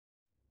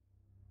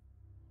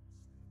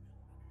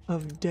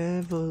of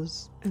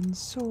devils and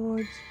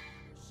swords.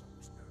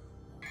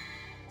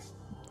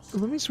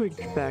 Let me switch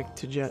back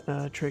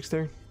to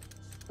Trickster.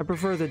 I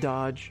prefer the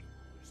dodge.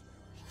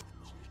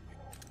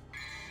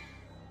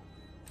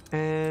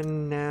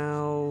 And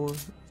now...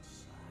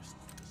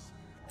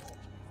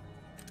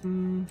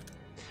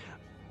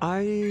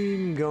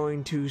 I'm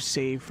going to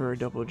save for a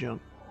double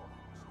jump.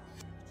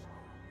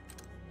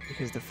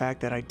 Because the fact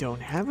that I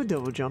don't have a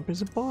double jump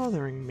is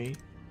bothering me.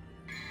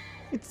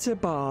 It's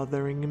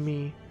bothering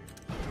me.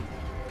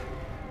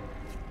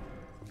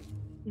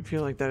 I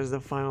feel like that is the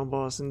final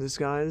boss in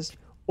disguise.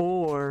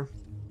 Or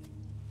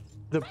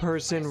the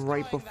person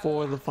right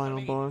before the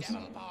final boss.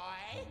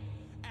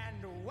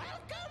 And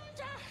welcome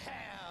to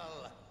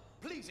hell.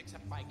 Please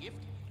accept my gift.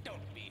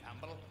 Don't be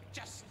humble.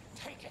 Just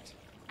take it.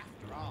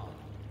 After all,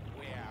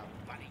 we're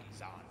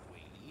buddies, aren't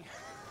we?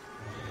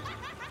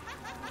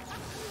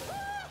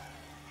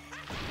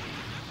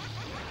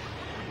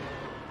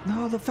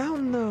 No, the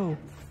fountain though.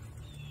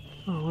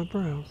 Oh, it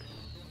broke.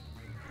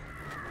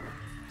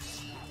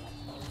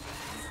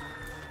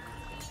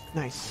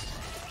 Nice.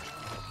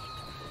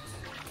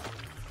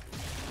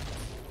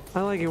 I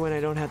like it when I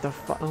don't have to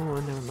oh,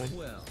 never mind.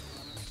 Well,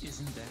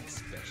 isn't that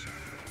special?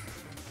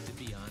 To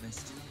be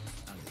honest,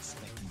 I'm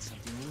expecting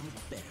something a little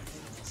better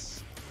than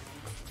this.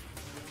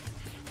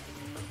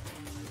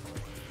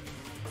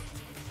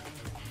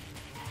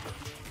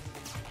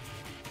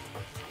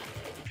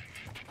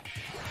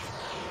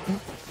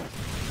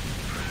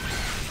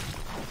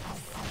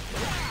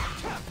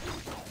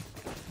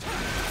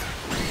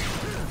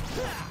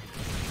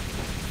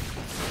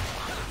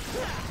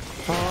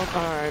 Oh,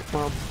 alright,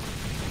 well.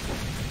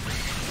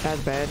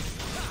 That's bad.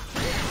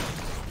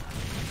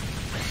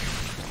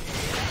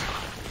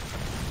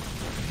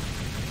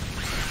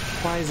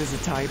 Why is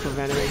this a type of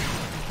enemy?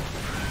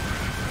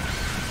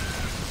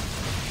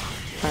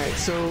 Alright,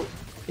 so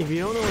if you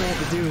don't know what I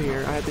have to do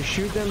here, I have to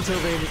shoot them till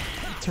they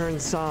turn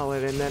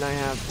solid, and then I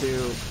have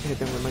to hit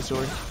them with my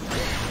sword.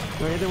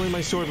 If I hit them with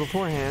my sword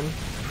beforehand,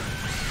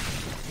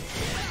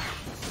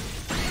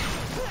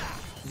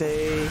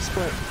 they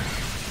split.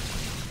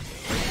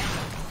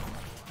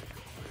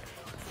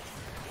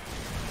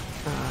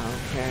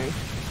 Okay.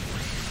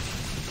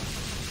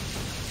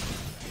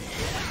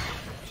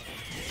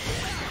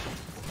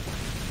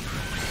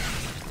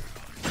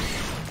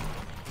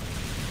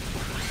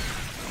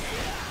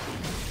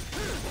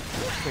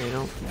 There you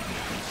go.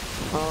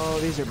 Oh,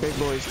 these are big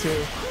boys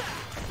too.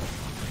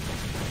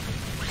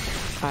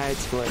 I'd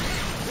split.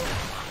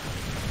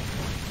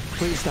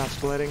 Please stop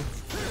splitting.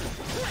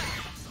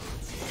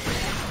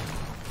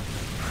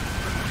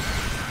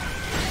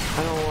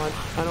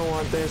 I don't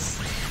want this.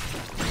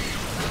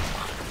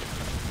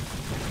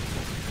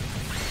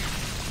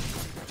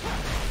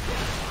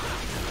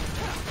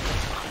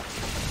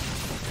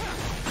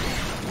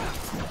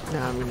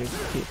 Now I'm gonna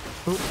keep.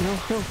 Oh, no,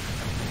 no.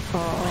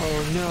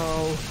 Oh,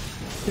 no.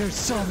 There's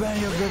so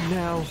many of them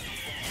now.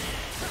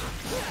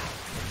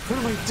 What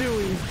am I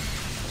doing?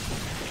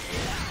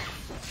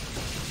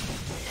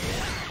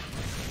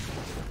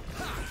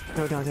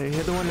 No, Dante,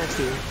 hit the one next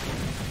to you.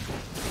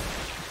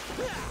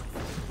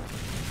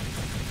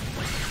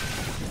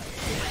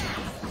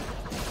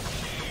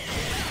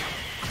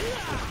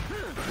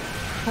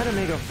 How to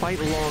make a fight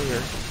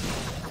longer.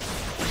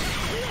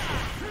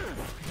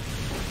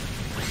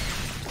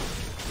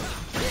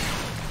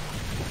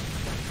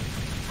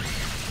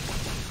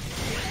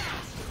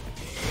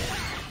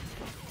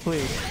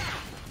 Please.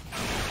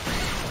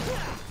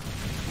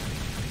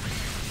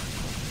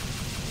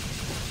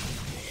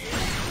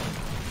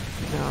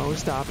 No,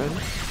 stop it.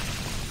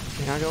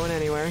 You're not going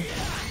anywhere.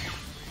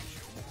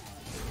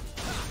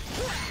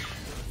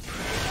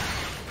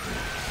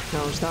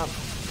 No, stop.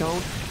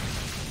 Don't.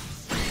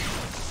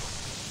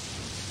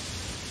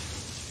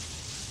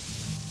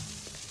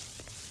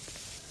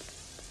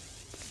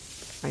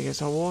 I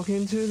guess I'll walk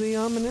into the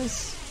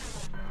ominous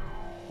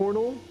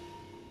portal.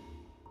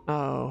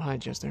 Oh, hi,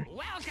 Jester.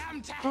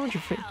 Welcome to How would you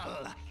fit?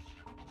 hell.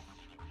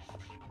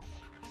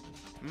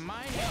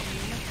 My name.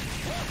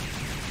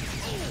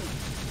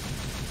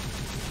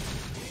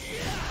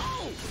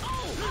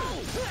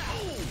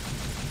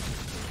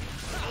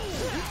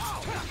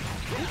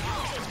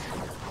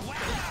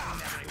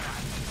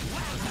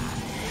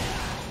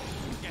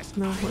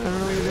 No, I don't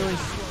know what you're doing.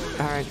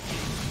 Alright.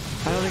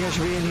 I don't think I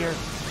should be in here.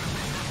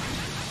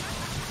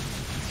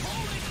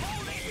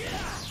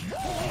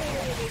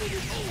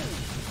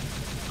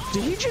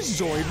 Did he just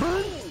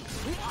Zoidberg?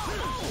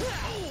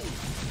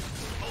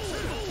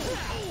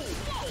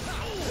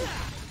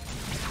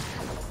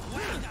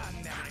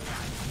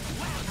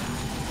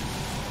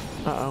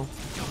 Uh-oh.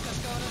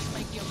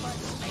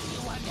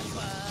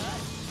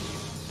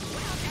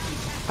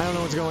 I don't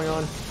know what's going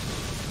on.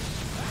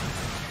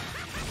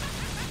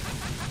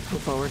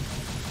 Move forward.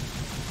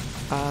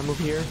 Move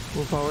here.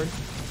 Move forward.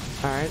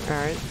 Alright,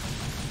 alright.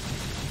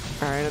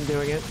 Alright, I'm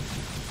doing it.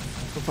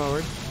 Move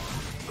forward.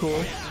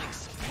 Cool.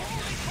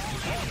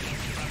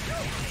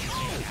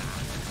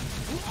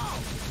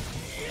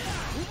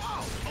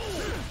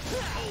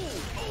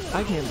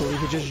 I can't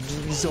believe it just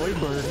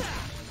Zoidberg.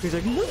 He's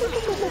like,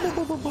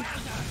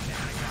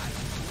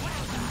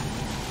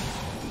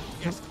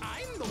 Guess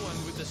I'm the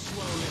one with the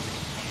swollen.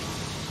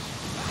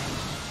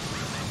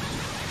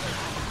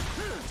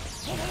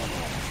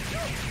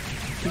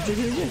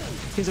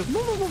 He's like,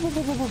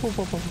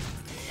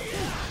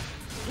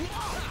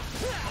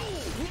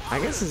 I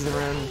guess this is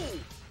around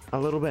a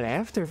little bit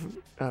after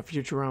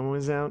Futurama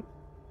was out.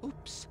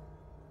 Oops.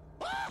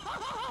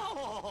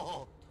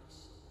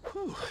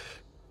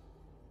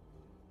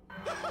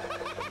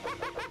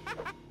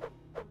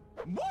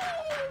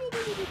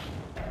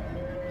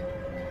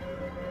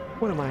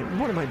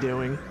 What am I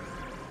doing?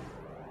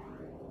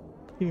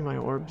 Give me my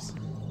orbs.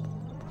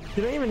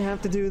 Did I even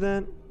have to do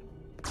that?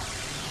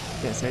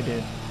 Yes, I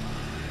did.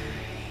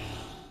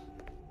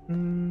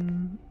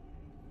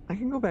 I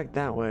can go back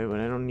that way, but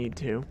I don't need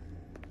to.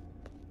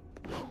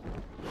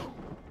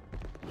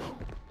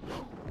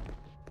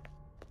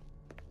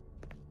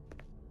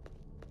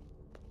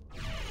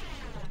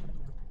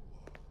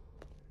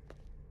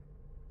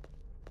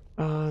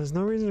 There's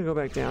no reason to go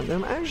back down.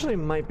 There actually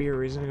might be a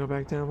reason to go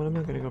back down, but I'm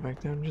not gonna go back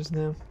down just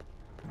now.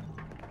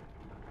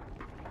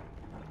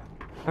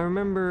 I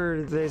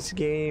remember this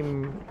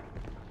game...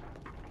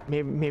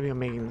 Maybe I'm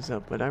making this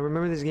up, but I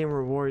remember this game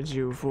rewards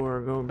you for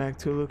going back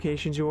to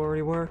locations you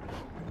already were.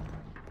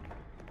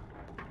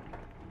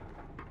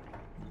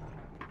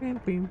 Bing,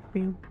 bing,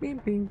 bing, bing,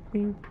 bing,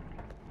 bing.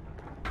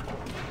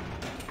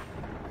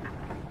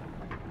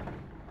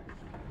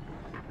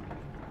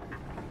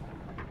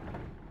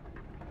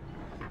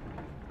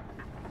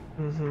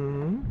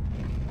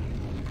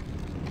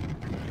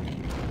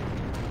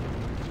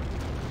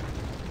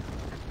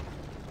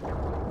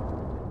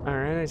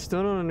 Alright, I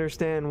still don't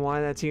understand why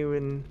that's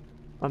even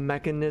a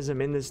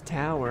mechanism in this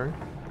tower.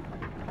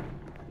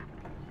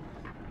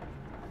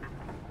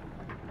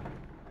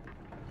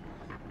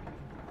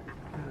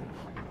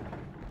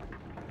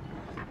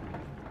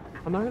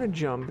 I'm not gonna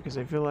jump because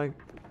I feel like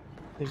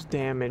there's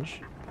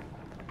damage.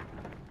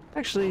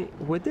 Actually,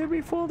 would there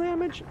be full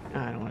damage?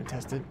 I don't want to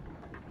test it.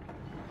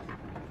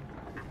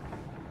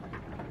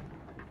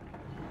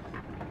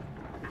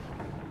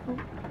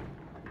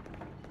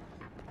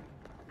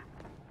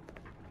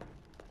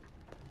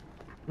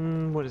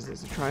 What is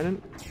this, a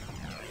trident?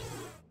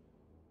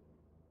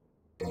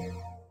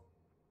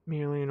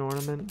 Merely an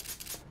ornament.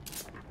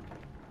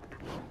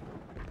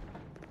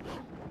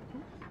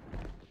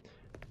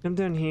 Jump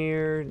down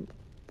here.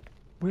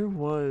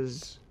 Where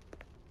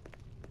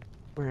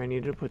I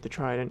needed to put the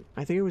trident?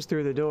 I think it was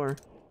through the door,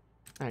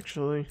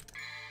 actually.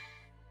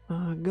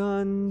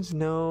 Guns,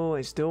 no,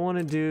 I still want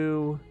to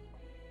do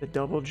the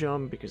double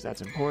jump because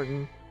that's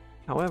important.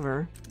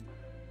 However,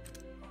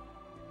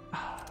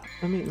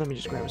 let me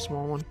just grab a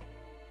small one.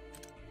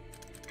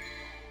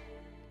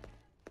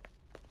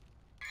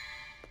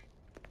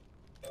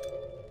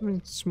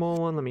 Small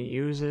one, let me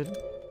use it.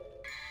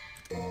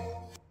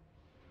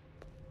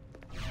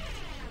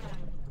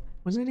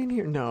 Was it in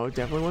here? No, it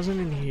definitely wasn't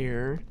in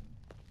here.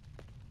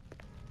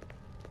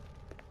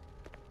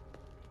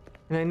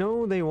 And I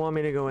know they want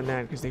me to go in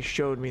that because they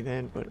showed me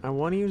that, but I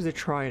want to use the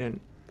trident.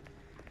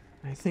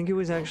 I think it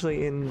was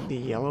actually in the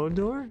yellow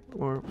door,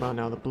 or, well,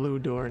 no, the blue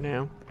door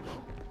now.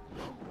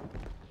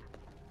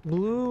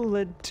 Blue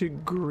led to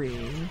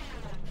green.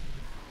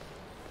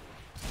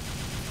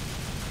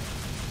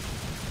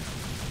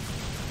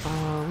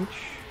 Which...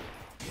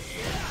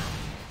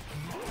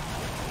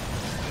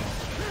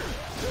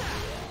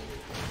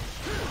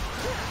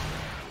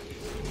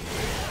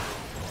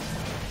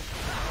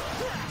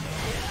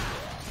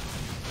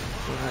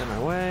 Get out of my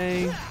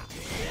way.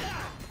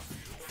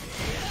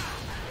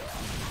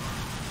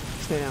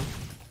 Stay down.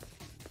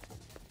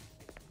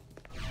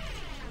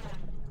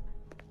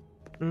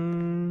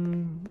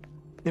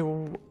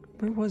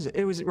 Where was it?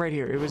 It was right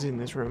here. It was in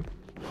this room.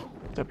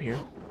 It's up here.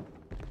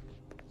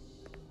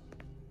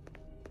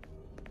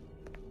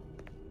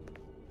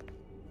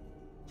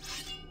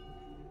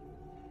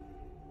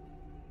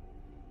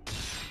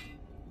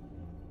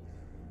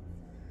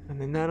 And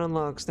then that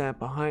unlocks that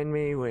behind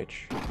me,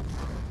 which...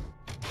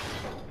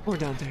 Or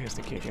Dante has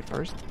to kick it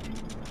first.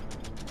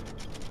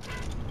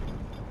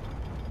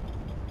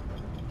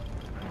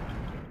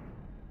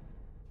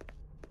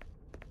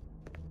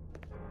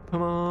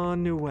 Come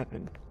on, new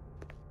weapon.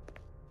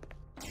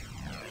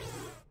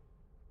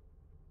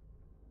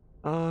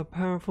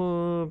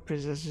 Powerful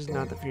possesses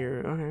not the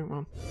fear. Okay,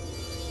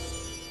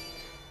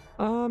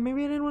 well.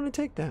 Maybe I didn't want to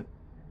take that.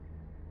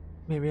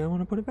 Maybe I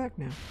want to put it back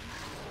now.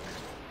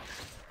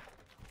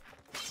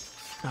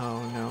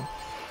 Oh, no.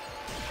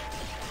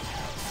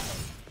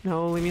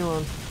 No, leave me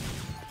alone.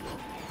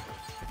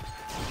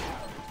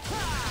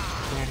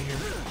 Get out of here.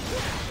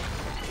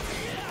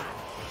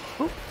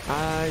 Oh,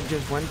 I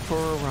just went for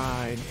a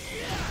ride.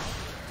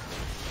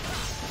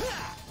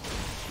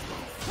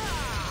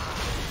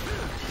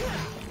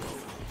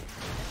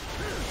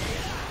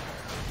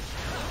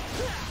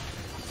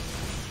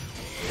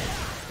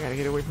 Gotta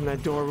get away from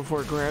that door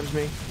before it grabs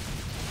me.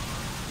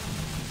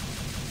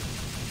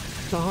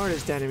 The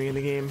hardest enemy in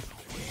the game.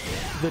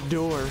 the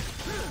door.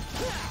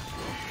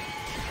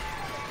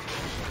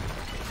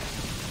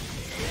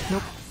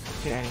 Nope.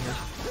 Get out of here.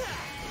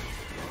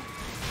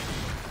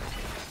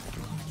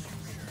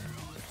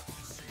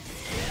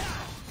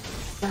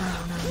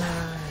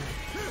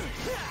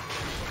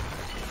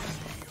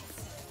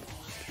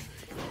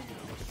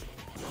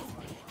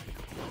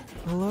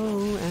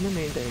 Hello,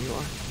 enemy. There you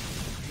are.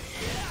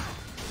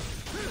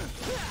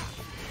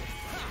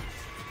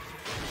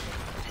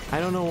 I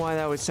don't know why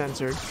that was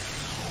censored.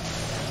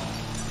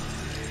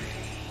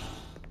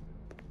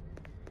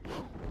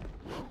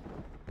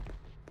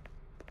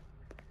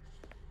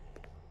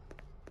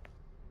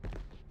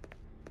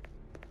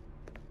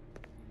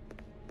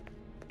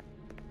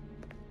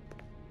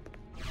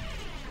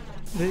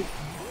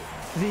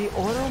 The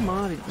auto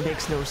mod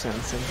makes no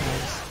sense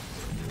sometimes.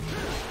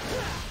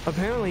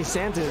 Apparently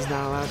Santa is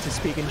not allowed to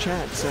speak in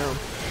chat, so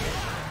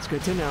it's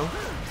good to know.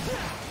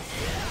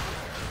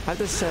 I have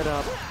to set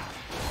up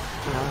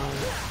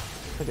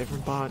a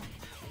different bot.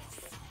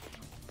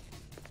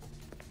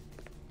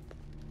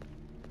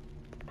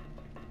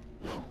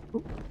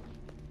 Ooh.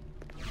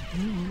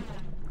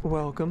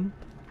 Welcome.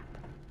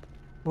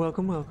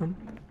 Welcome, welcome.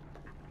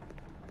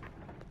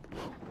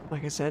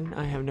 Like I said,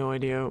 I have no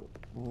idea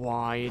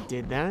why it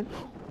did that.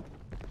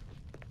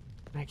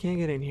 I can't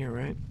get in here,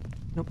 right?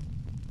 Nope.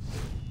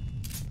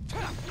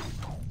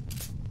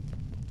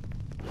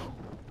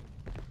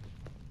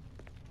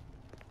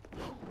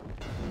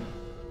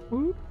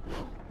 Whoop.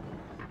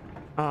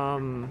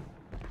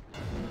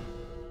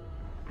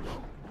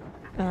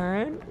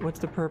 Alright, what's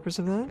the purpose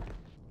of that?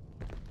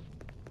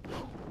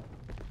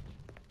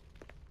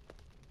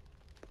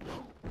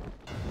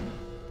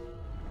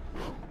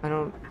 I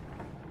don't...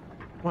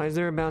 Why is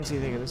there a bouncy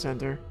thing in the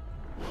center?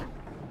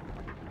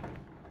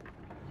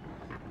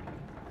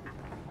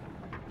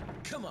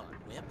 Come on,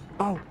 Whip.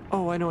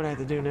 Oh, I know what I have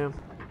to do now.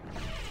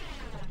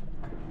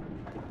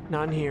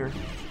 Not in here.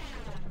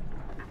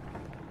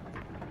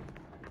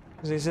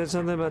 Because they said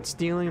something about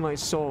stealing my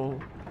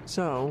soul.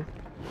 So...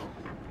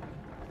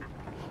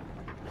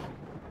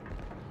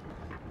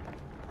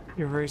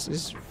 Your voice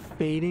is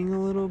fading a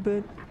little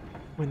bit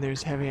when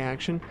there's heavy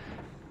action.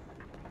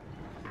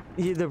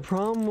 Yeah, the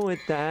problem with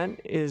that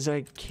is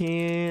I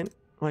can't...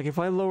 Like, if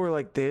I lower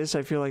like this,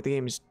 I feel like the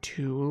game is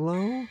too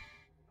low.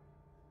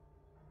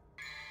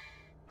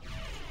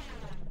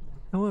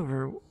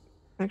 However,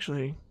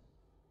 actually...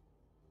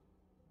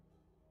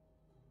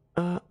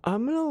 I'm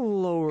gonna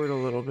lower it a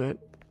little bit,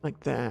 like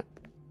that.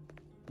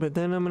 But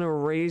then I'm gonna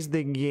raise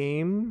the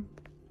game.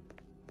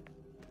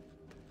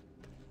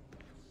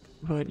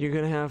 But you're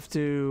gonna have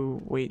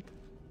to wait.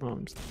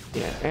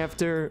 Yeah,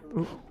 after.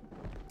 Oop.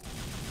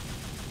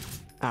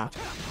 Ah.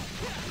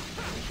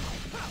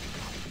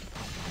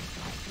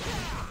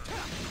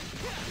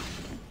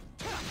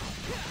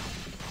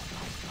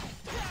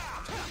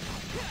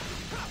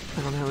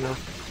 I don't have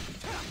enough.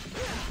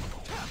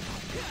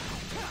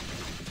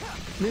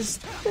 This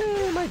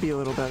might be a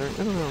little better.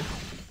 I don't know.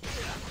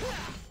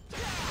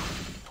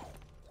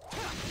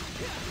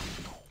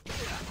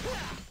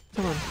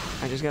 Come on.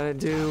 I just gotta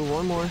do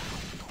one more.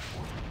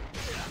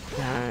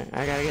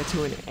 I gotta get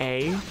to an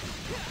A.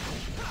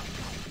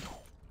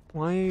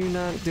 Why are you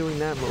not doing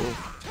that move?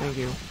 Thank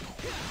you.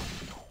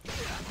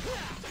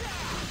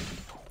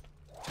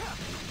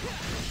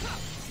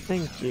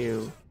 Thank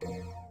you.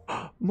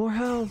 More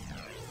health!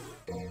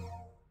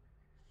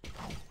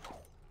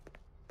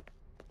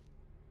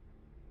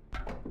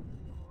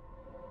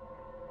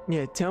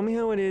 Yeah, tell me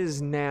how it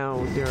is now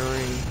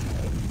during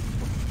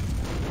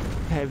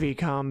heavy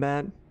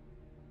combat.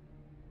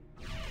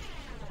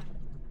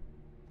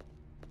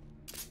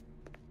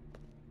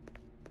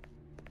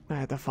 I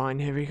have to find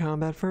heavy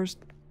combat first.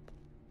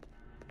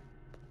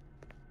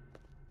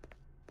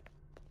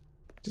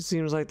 It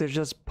seems like there's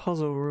just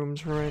puzzle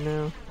rooms for right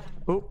now.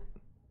 Oh.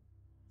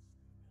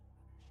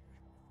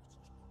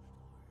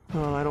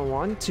 Well, I don't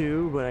want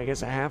to, but I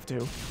guess I have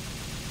to.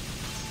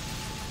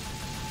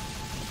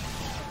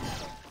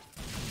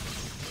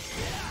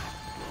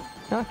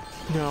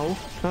 No.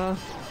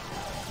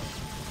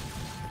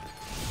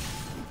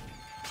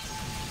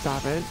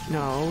 Stop it.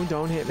 No,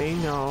 don't hit me.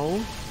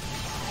 No.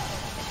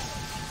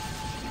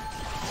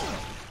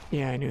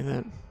 Yeah, I knew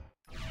that.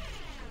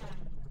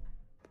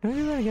 Can I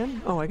do that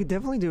again? Oh, I could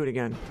definitely do it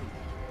again.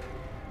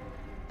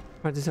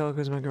 Hard to tell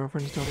because my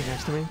girlfriend's totally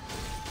next to me.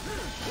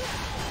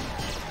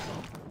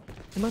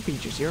 It might be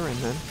just urine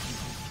then.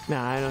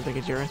 Nah, I don't think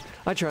it's urine.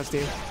 I trust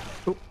you.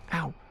 Oh,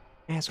 ow.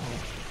 Asshole.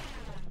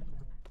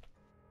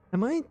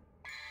 Am I?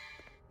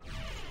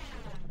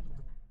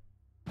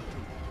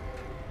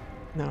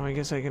 No, I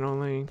guess I can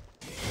only...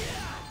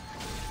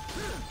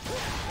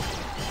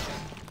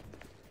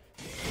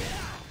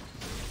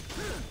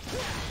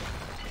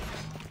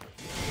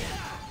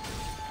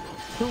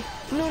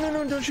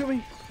 No, don't shoot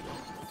me.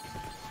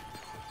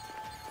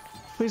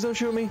 Please don't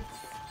shoot me.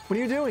 What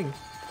are you doing?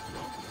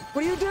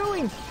 What are you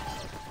doing?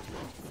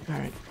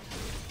 Alright.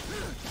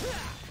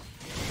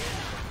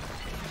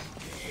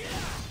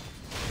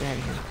 Get out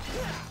of here.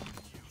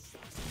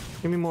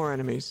 Give me more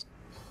enemies.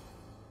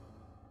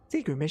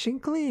 Secret mission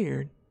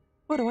cleared.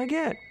 What do I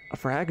get? A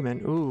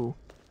fragment. Ooh.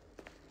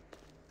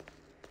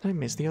 Did I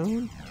miss the other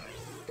one?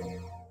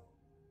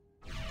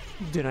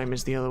 Did I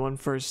miss the other one?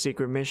 First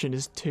secret mission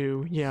is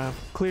 2. Yeah,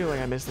 clearly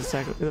I missed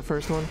the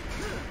first one.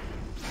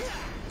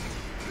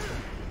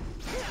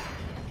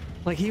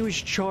 Like, he was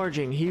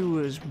charging, he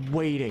was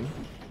waiting.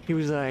 He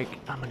was like,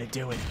 I'm gonna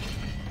do it.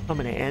 I'm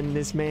gonna end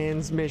this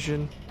man's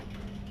mission.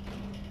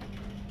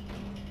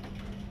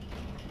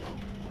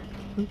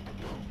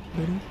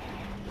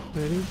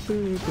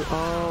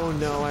 Oh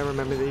no, I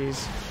remember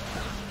these.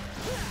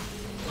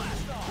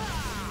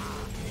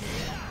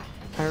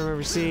 I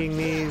remember seeing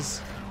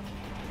these.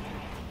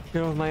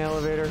 Get off my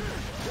elevator.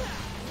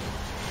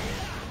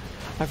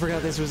 I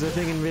forgot this was a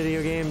thing in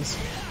video games.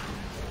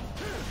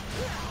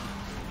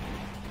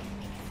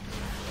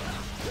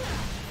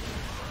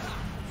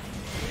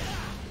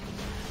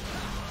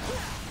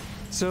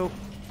 So,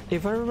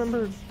 if I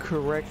remember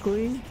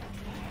correctly,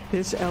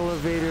 this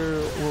elevator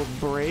will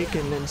break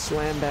and then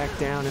slam back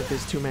down if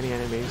there's too many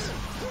enemies.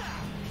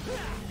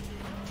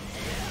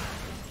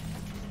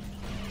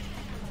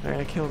 I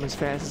gotta kill him as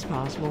fast as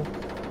possible.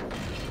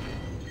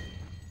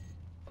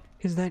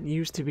 Because that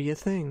used to be a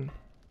thing.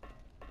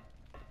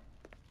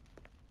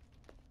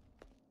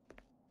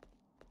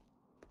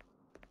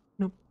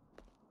 Nope.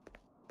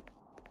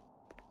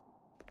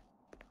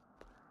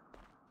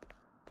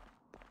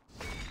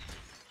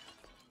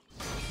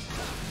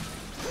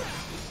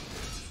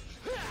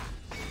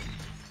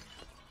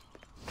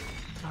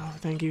 Oh,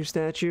 thank you,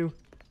 statue.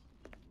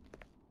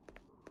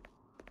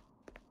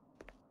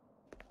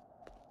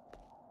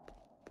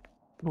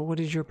 But what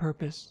is your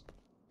purpose?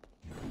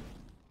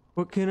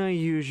 What can I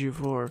use you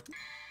for?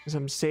 Because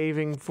I'm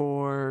saving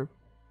for...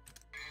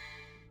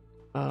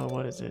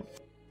 what is it?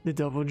 The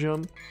double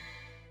jump?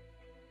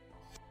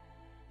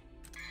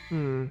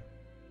 Yep,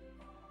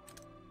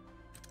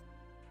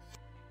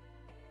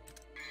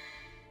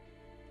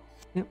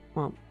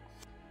 well,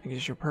 I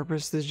guess your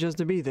purpose is just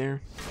to be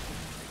there.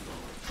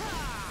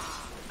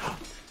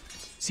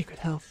 Secret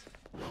health.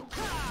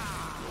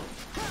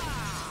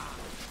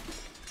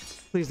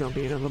 Please don't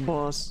be another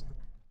boss.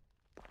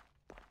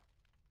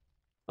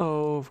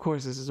 Oh, of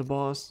course this is a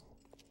boss.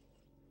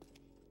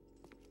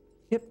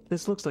 Yep,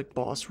 this looks like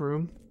boss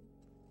room.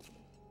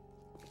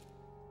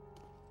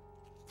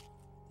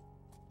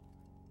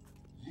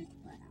 Look,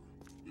 brother,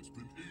 it's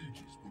been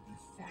ages, but we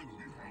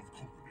finally have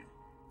company.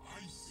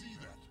 I see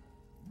that.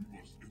 We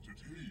must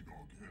entertain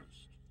our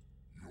guest.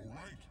 You're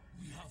right.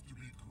 We have to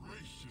be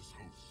gracious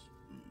hosts.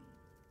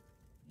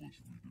 What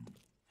should we do?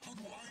 How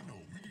do I know?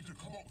 We need to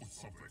come up with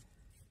something.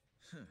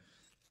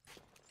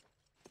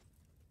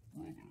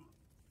 Brother,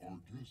 our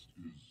guest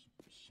is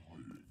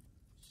sighing.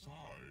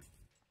 Sigh?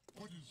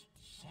 What is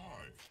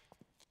sigh?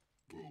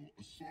 Well,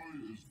 a sigh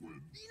is when...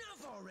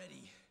 Enough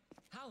already!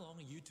 How long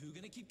are you two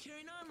gonna keep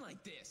carrying on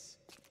like this?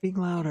 Speak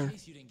louder. In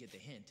case you didn't get the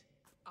hint,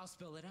 I'll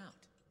spell it out.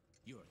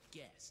 Your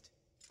guest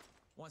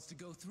wants to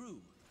go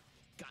through.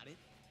 Got it?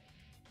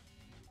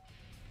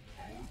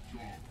 Our job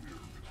here is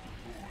to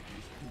guard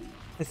this pool.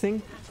 I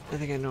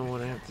think I know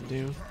what I have to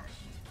do.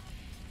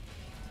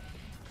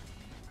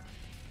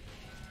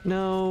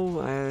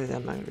 No, I'm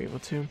not gonna be able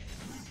to.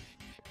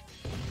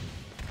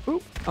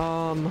 Oop,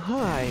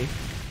 hi.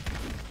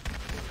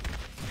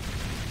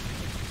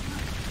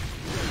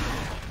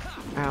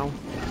 Ow.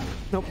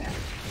 Nope.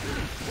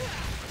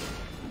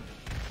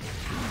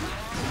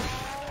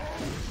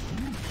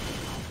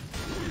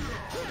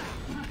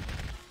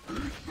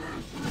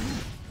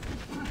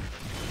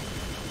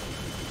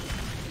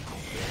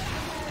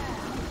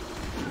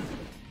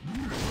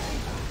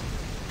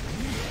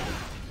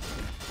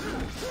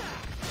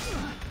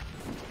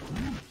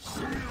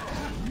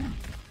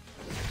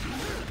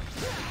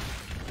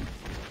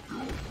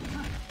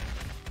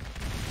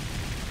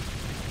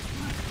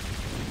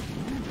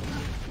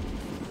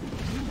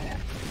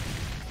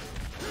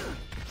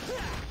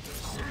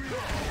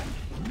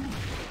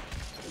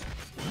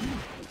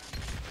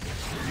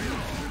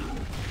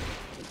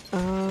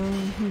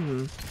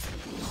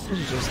 This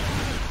is just...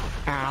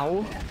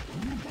 Ow.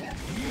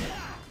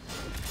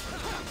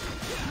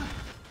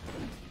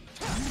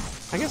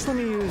 I guess let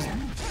me use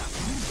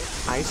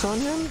ice on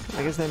him?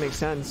 I guess that makes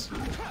sense.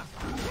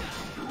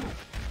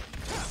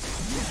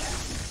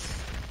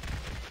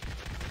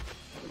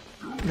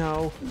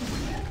 No.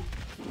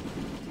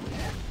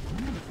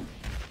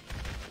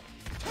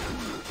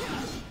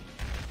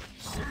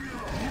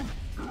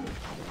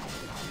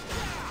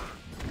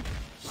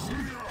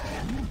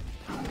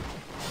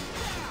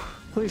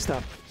 Please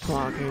stop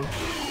blocking.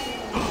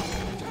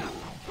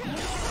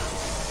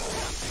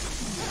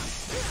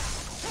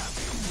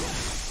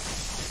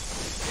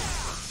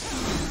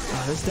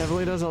 Oh, this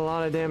definitely does a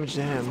lot of damage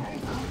to him.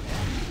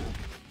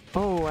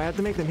 Oh, I have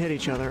to make them hit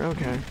each other.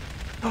 Okay.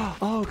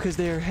 Oh, because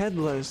they're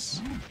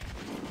headless.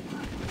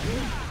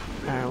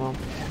 Alright, well.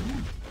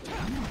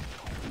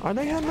 Are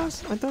they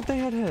headless? I thought they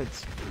had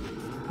heads.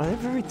 Oh, they have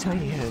very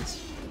tiny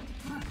heads.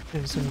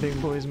 And some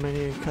big boys might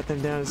need to cut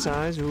them down in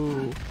size.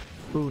 Ooh.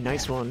 Ooh,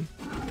 nice one.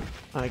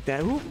 I like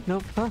that. Ooh,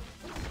 nope, huh?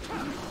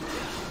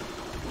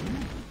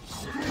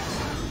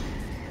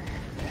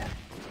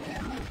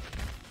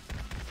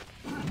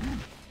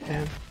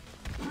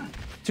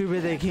 Too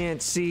bad they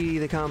can't see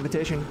the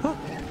competition. Huh.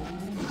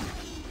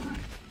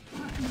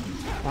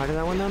 Why did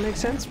that one not make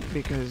sense?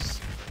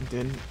 Because it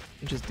didn't.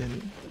 It just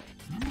didn't.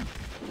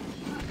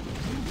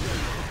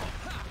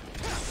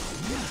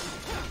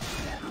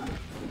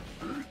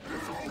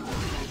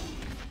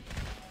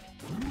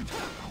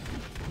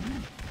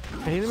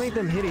 I need to make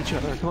them hit each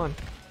other. Come on.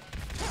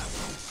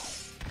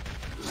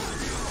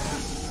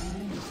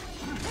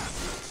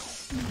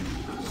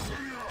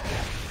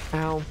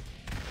 Ow.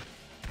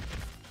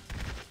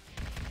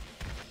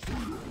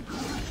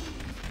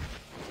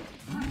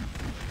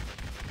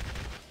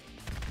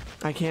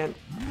 I can't.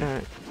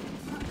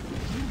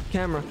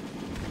 Camera,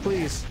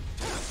 please.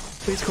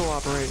 Please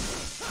cooperate.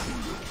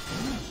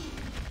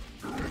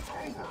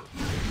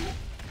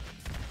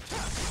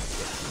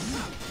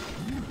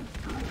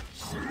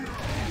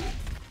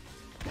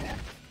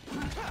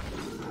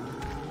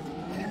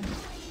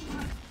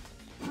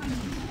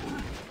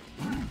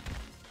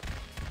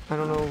 I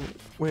don't know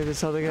where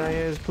this other guy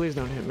is. Please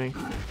don't hit me.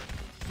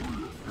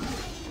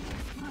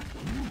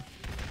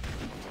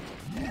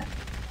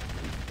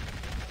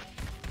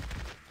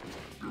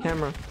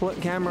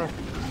 Camera,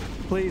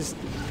 please.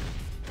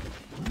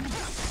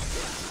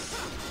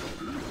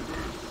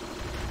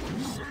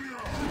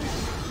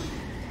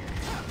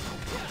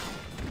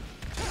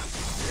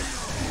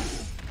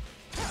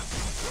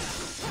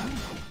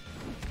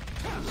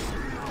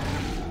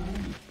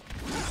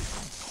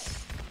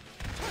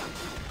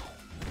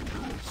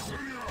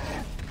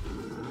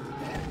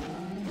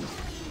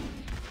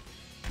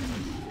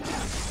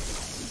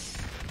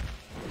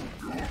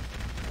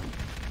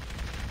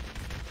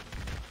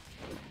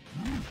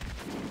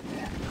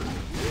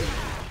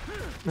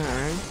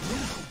 Alright.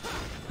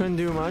 Couldn't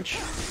do much.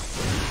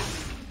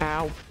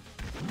 Ow.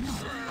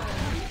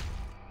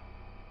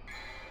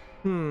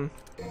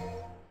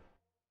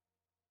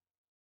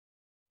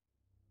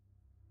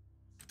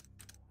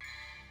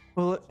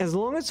 Well, as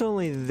long as it's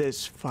only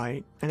this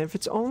fight, and if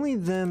it's only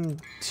them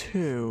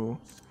two...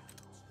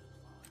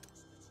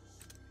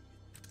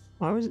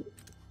 Why was it...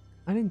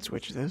 I didn't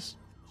switch this.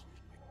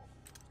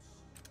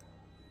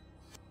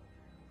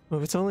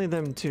 Well, if it's only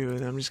them two,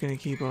 then I'm just gonna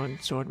keep on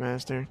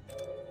Swordmaster.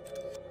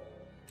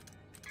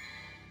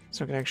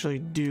 So I can actually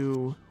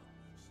do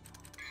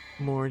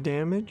more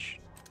damage.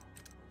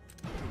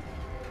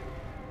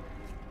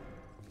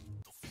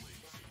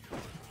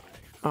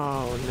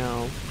 Oh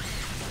no.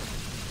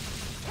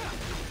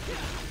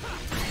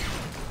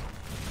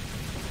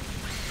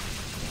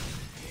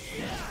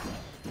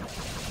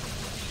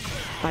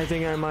 I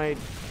think I might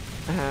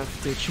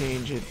have to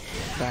change it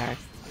back.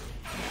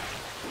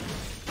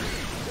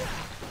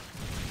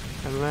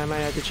 I might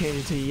have to change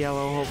it to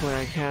yellow, hopefully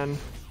I can.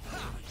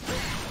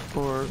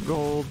 Or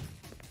gold.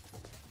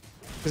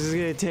 This is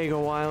gonna take a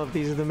while if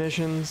these are the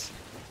missions.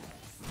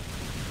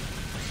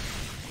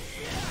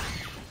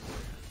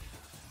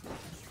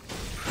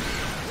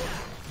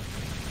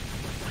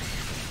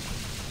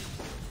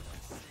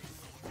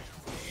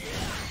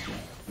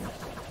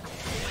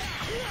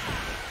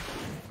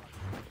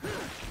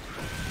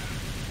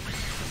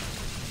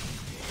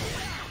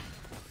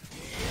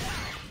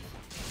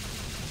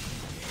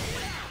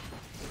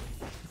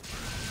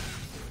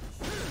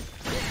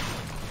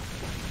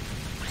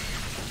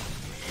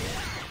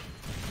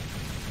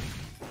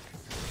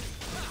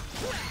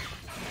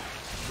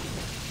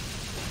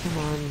 Come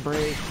on,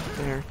 break.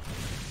 There.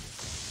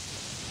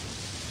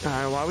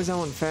 Alright, why was that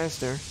one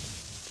faster?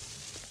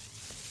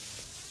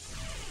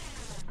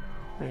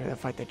 I gotta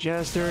fight the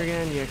Jester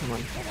again? Yeah, come on.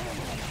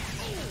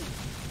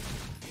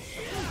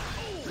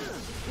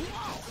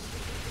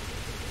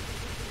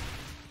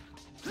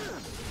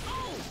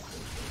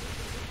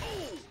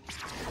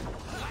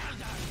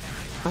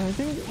 I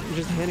think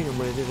just hitting him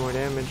would have did more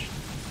damage.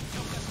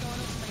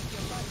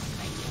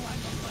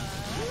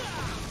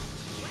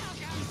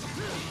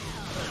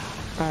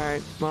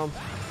 Alright, well,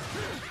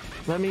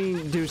 let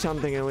me do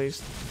something at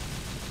least.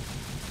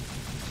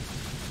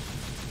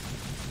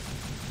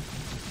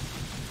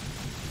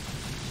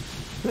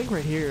 I think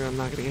right here I'm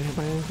not gonna get hit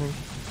by anything.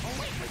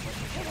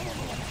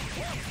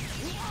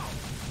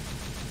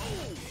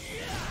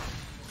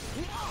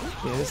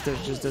 Yeah, this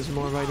just does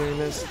more by doing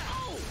this.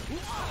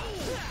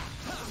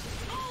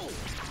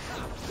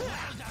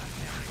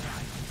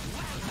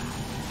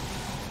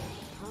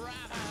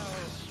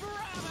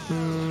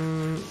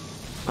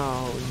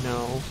 Oh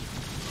no.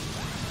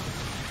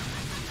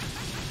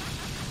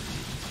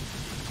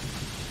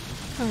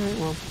 Alright,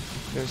 well,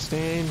 gonna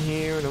stay in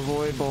here and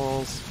avoid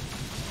balls.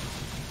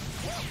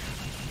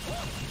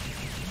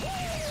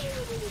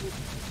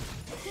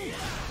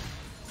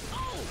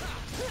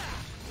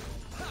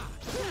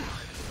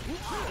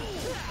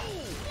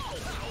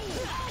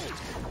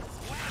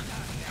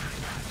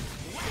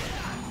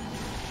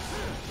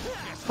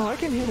 Oh, I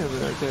can hit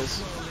him like this.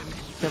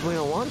 Definitely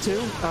don't want to.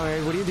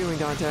 Alright, what are you doing,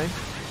 Dante?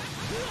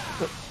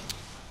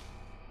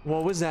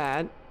 What was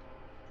that?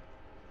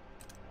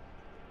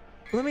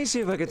 Let me see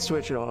if I could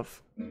switch it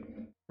off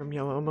from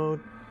yellow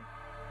mode.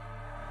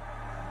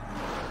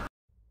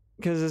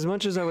 Because as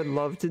much as I would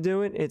love to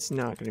do it, it's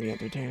not going to be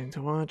entertaining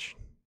to watch.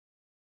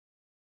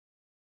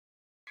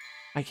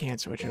 I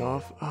can't switch it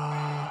off.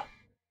 Oh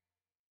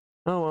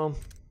well.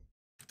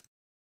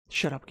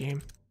 Shut up,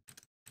 game.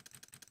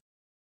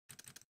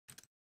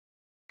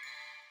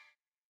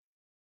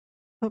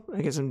 Oh,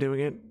 I guess I'm doing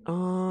it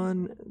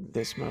on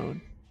this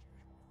mode.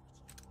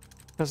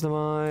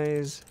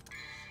 Customize.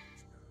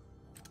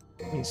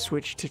 Let me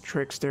switch to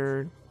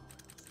Trickster.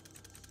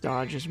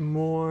 Dodges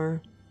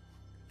more.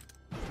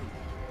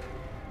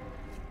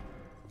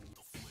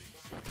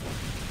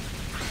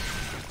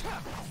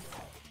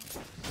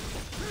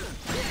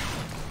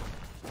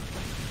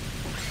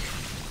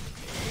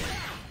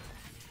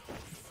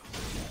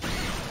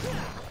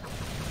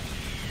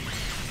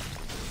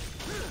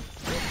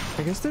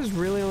 I guess there's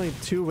really only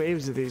 2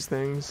 waves of these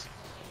things.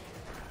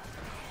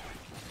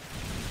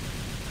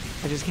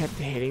 I just kept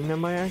hitting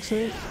them by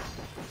accident.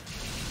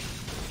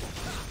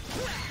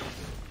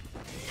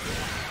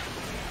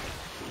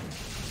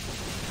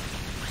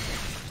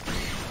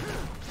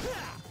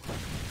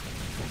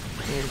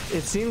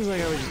 It seems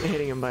like I was just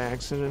hitting him by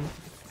accident.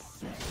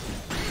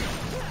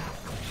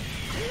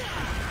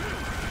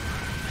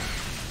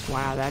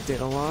 Wow, that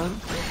did a lot.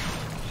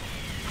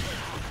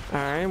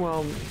 Alright,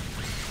 well...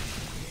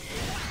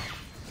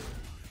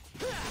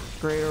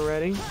 Great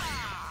already.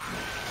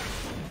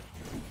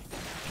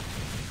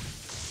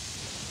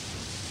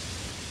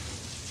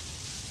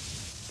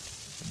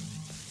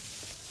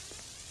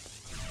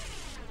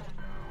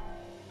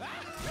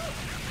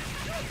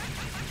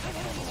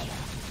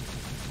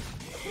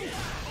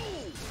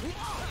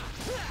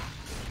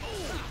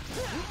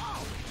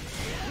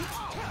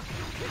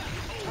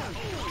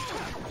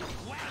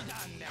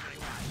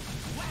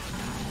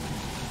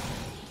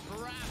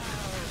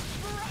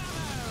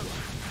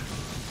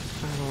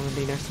 I don't want to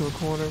be next to a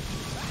corner. I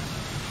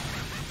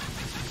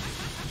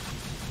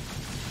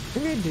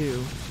think I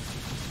do.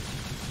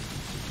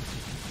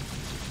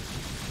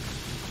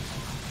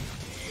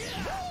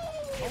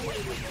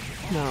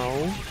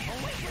 No.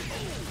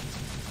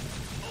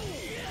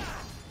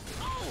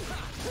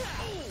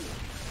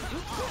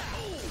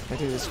 I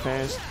do this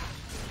fast.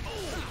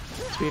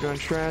 Speedrun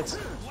strats.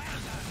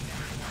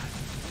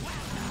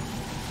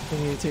 I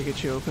need to take a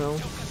chill pill.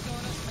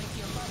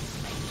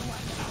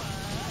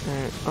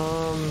 Alright,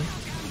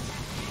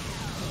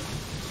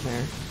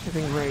 there. I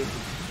think right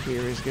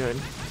here is good.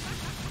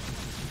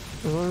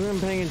 As long as I'm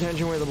paying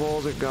attention where the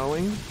balls are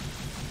going,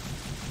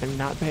 and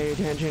not pay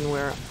attention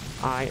where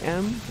I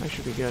am, I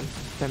should be good.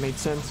 That made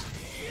sense.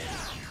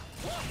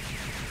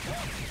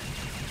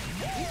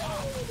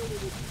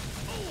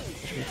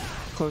 Should be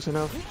close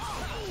enough.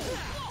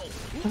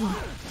 Oh.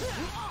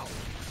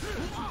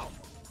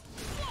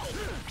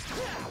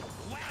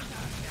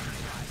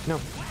 No.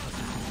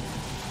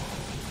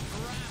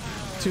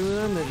 2 of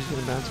them, they're just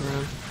gonna bounce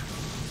around.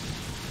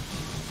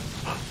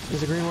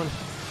 There's a green one.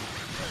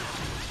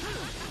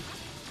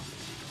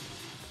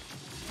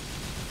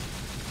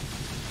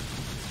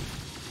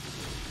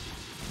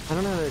 I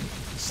don't know how to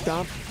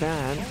stop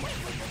that.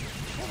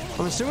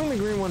 I'm assuming the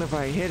green one, if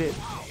I hit it,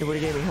 it would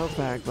have gave me health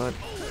back, but...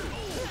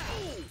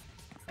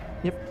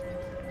 Yep.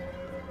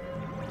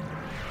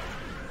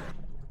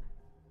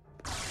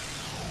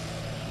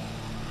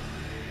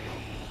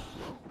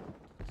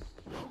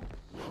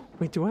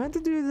 Wait, do I have to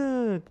do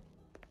the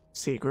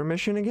secret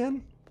mission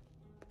again?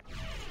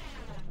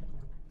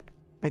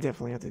 I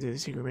definitely have to do the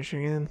secret mission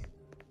again.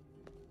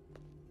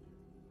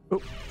 Oh.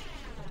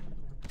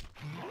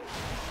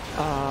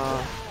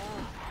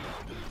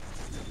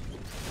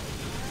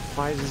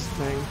 Why is this a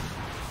thing?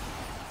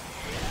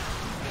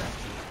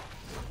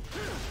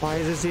 Why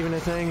is this even a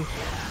thing?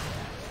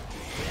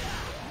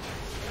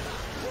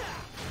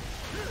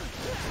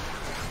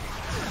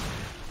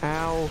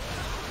 Ow.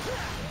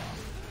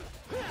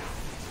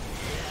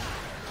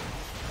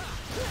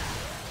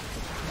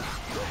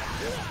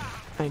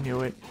 I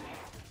knew it.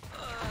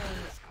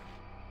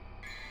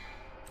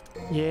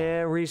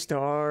 Yeah,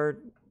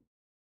 restart.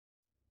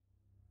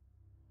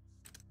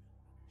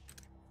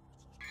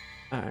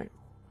 Alright.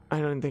 I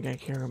don't think I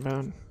care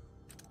about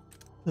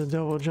the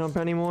double jump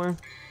anymore.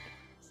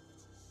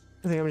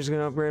 I think I'm just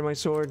gonna upgrade my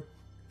sword.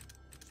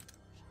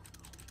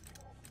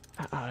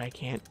 I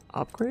can't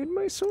upgrade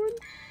my sword?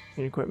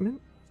 In equipment?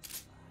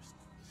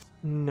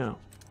 No.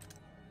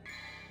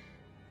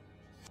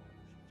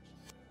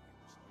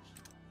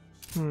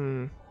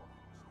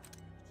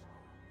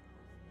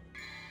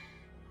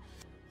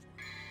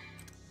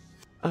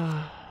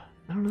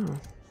 I don't know.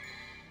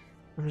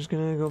 I'm just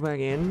gonna go back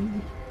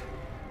in.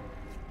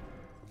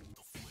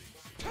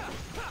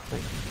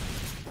 Like,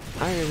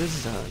 this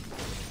is a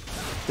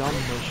dumb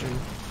mission.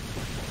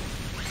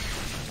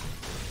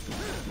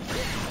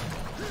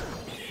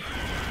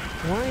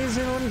 Why is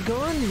it on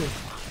gun?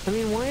 I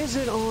mean, why is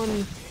it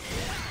on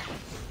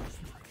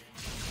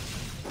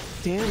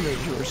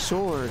damage or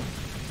sword?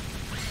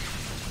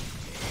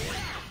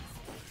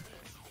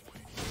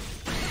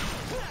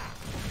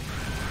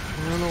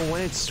 I don't know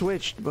when it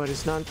switched, but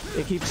it's not.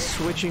 It keeps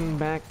switching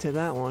back to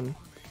that one.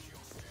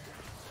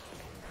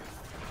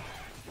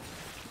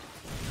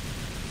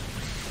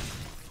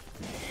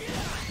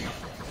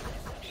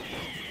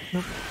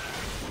 Nope.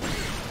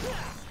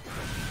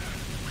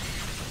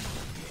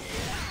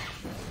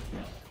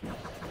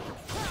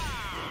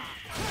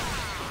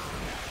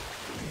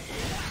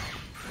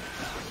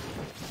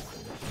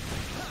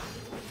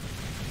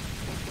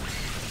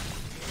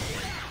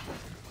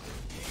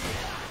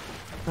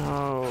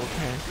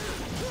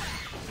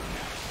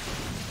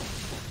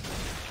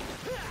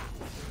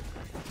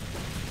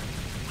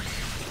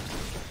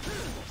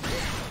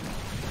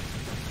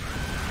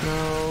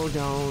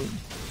 don't.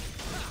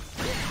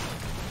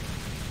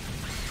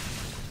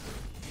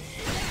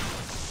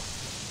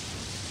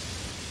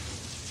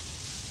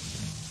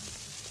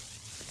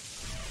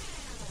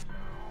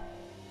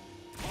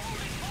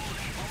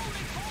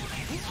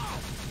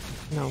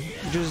 No,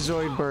 just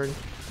Zoid Bird.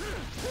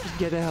 Just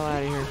get the hell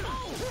out of here.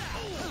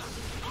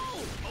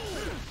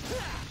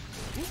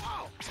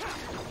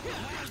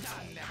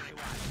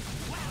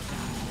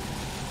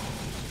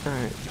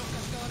 Alright.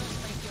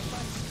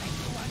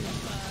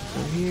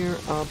 From here,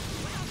 up,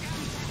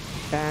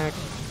 back,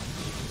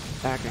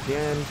 back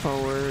again,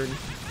 forward,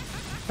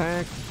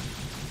 back,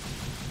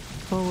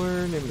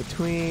 forward, in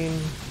between,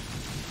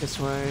 this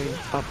way,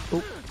 up,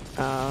 oop.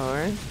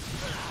 Alright.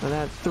 Well,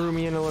 that threw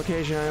me in a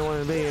location I didn't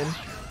want to be in.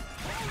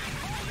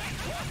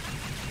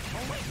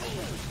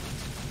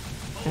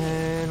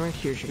 And right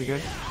here should be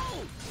good.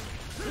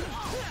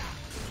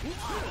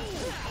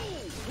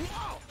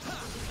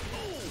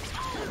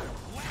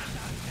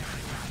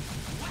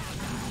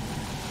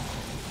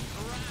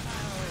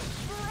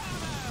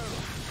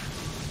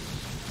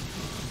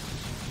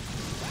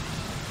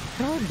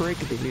 How do I break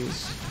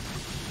these?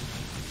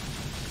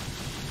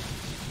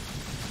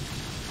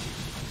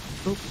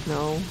 Oop,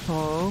 no.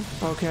 Oh,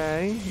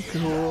 okay.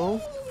 Cool.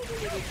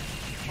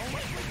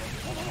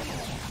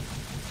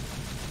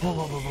 Whoa,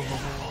 whoa, whoa, whoa,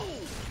 whoa.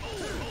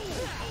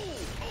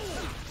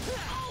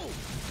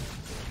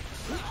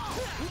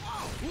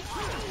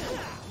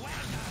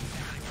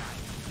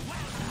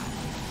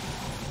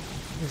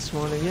 This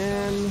one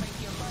again.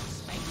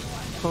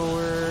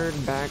 Forward,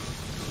 back,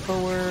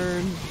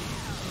 forward,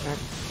 back.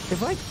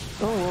 If I...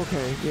 Oh,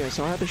 okay. Yeah,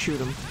 so I have to shoot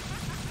him.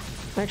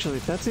 Actually,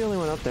 that's the only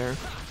one up there.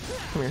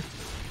 Come here.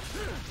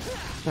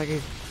 I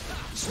can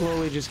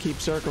slowly just keep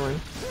circling.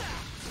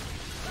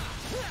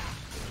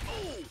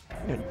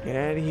 Get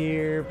out of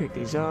here, pick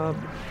these up.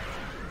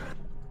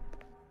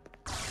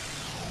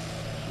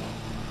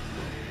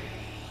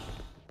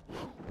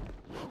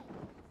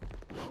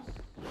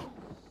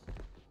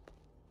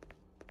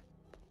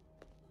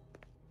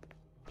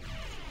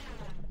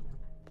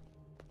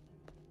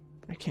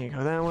 I can't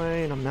go that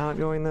way, and I'm not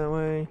going that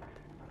way.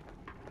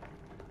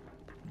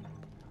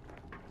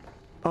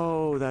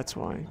 Oh, that's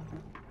why.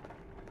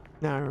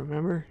 Now I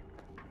remember.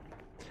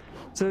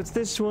 So it's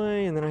this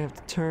way, and then I have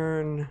to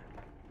turn...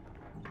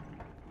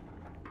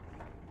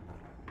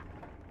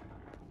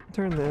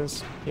 Turn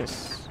this.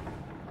 Yes.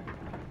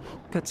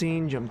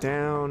 Cutscene, jump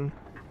down.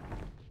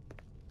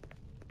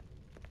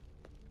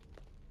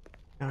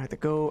 Now I have to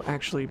go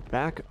actually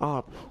back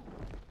up.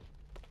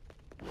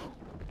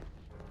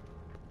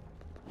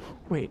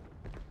 Wait.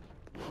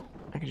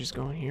 I can just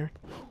go in here.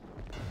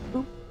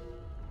 Oh.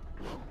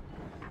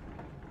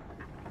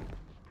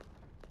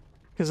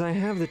 Because I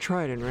have the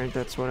trident, right?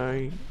 That's what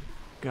I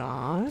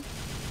got?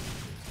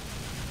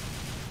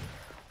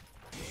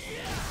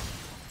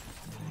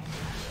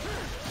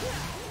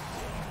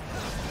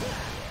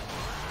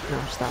 No,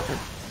 stop it.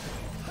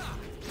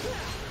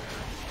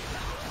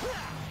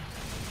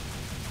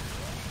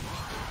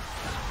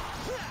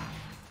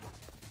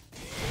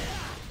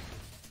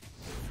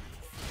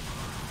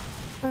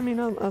 I mean,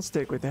 I'll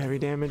stick with the heavy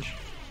damage.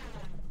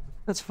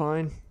 That's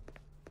fine.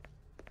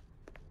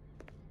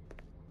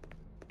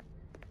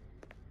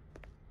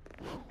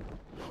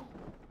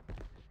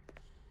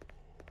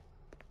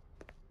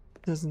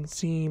 Doesn't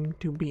seem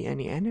to be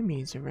any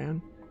enemies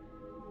around.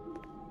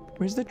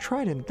 Where's the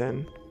trident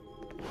then?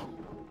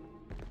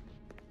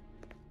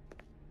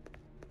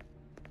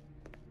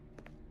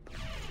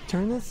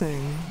 Turn the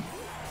thing.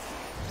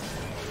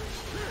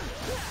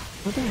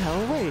 What the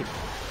hell? Wait.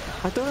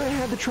 I thought I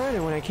had the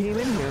trident when I came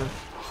in here.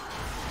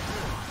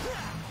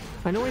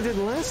 I know I did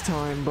last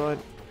time, but...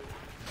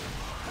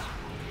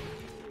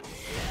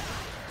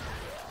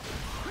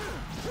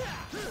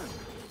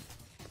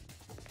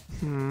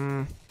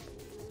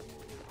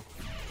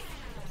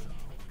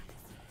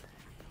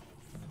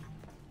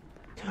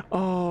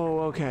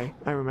 Oh, okay.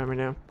 I remember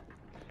now.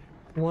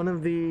 One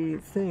of the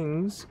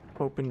things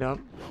opened up,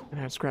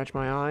 and I scratched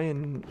my eye,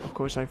 and of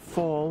course I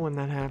fall when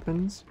that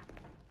happens.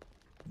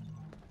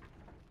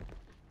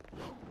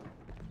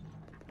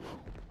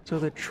 So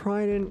the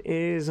trident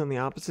is on the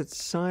opposite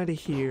side of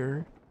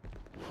here.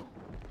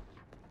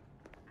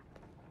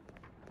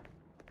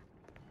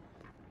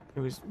 It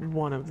was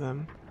one of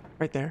them.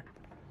 Right there.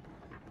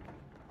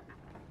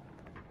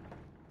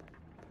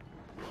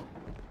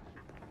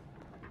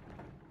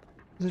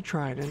 There's a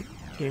trident.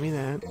 Gave me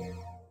that.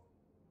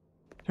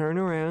 Turn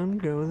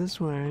around, go this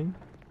way.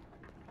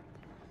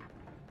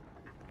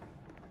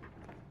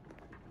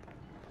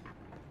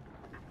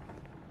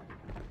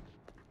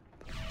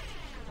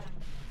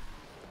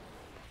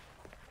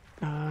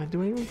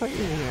 Do I even fight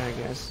you? Yeah, I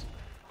guess.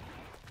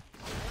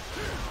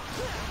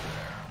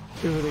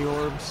 Over the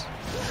orbs.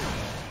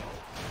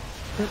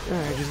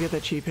 Alright, just get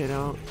that cheap hit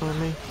out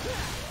on me.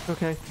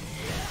 Okay.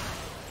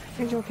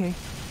 It's okay.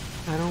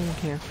 I don't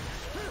care.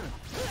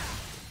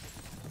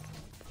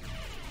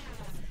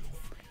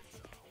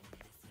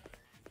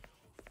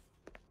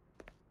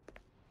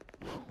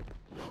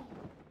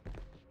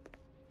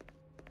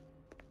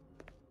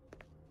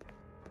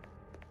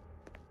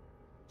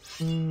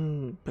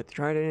 Put the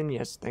trident in.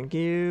 Yes, thank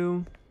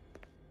you.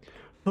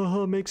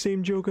 Haha, make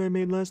same joke I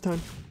made last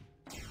time.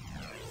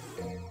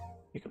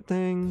 Pick up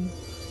thing.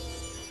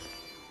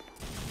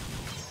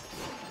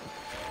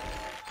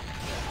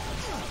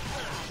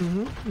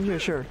 Yeah,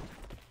 sure.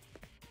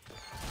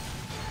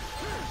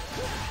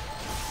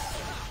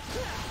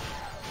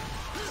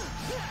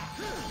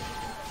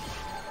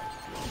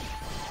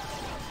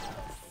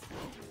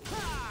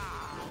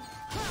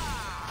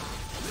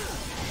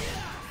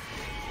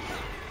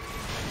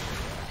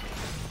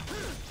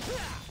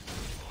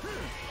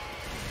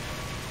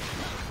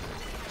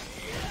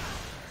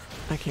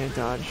 I can't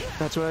dodge.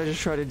 That's what I just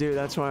tried to do.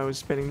 That's why I was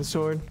spinning the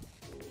sword.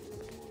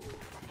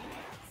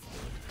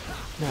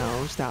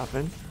 No,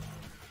 stopping.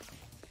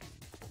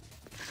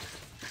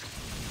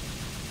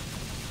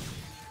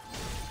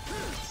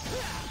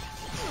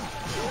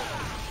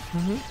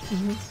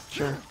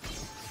 Sure.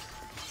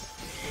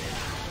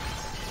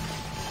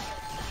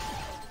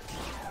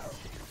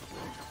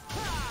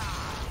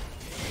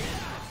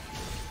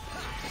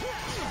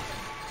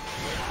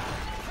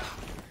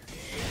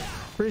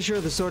 Pretty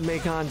sure the sword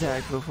made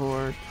contact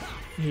before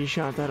he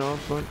shot that off,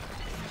 but...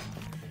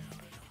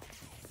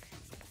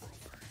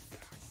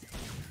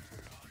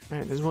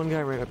 Alright, there's one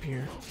guy right up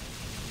here.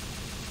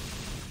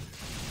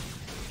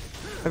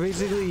 I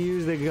basically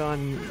used the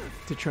gun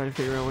to try to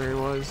figure out where he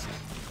was.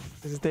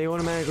 Because they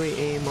automatically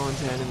aim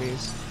onto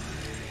enemies.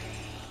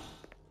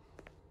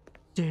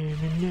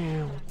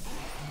 No,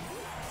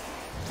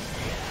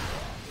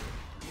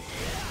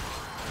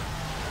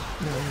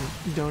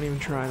 don't even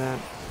try that.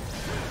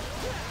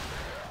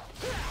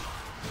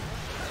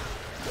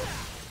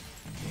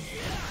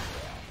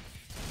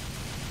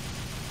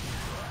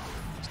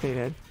 Stay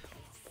dead.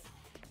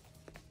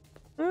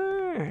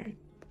 Alright.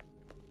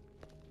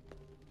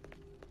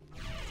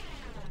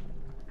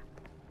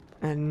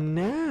 And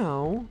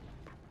now...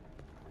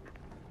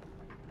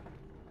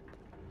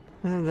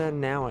 And then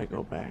now I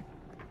go back.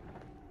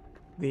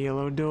 The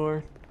yellow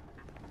door.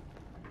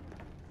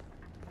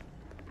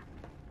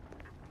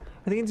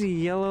 I think it's a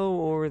yellow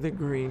or the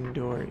green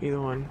door.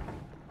 Either one.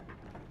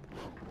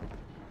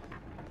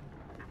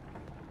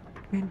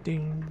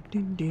 Ding,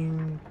 ding,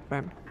 ding.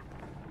 Bam.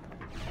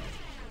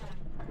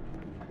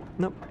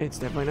 Nope, it's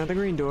definitely not the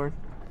green door.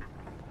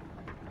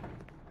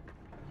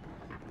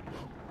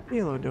 The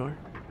yellow door.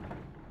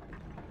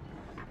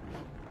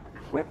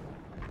 Whip.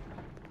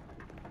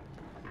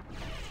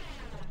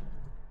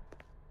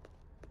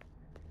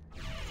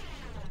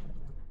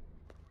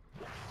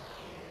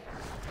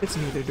 It's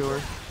neither door.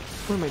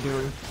 What am I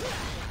doing?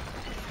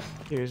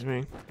 Excuse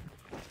me.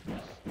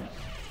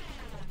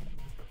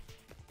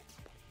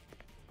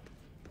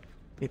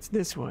 It's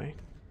this way.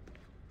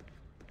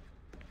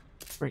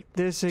 Break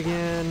this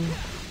again.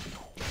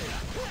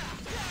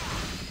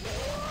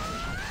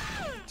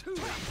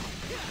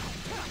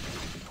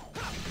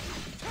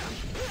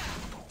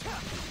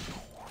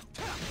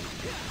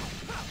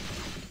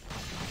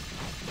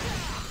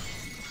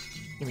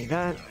 Give me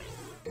that.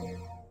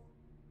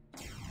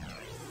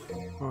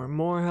 Or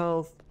more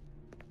health.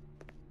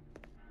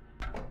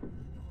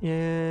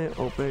 Yeah,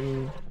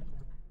 open.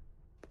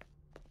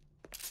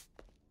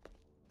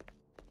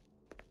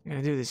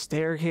 Gotta do the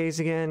staircase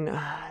again.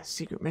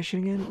 Secret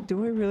mission again?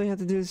 Do I really have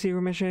to do the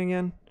secret mission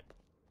again?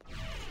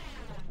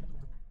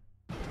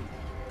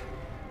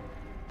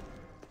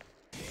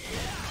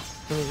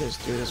 Let me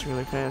just do this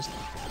really fast.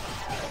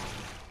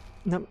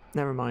 Nope,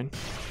 never mind.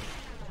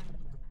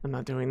 I'm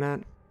not doing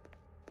that.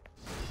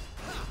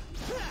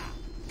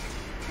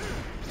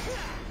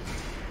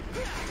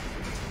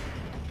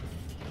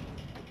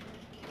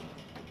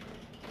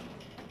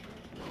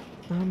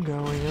 I'm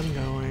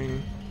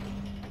going.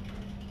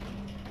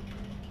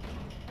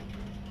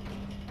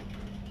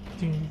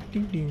 Ding,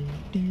 ding, ding,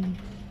 ding.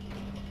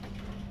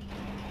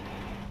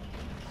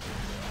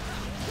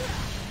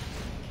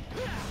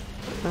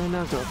 I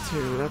knocked off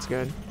 2, that's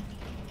good.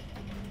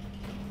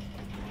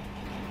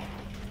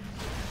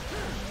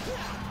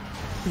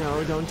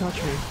 No, don't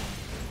touch me.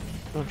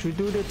 Don't you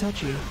do the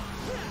touchy.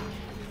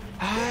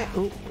 Hi,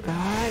 oh,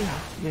 hi.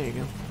 There you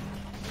go.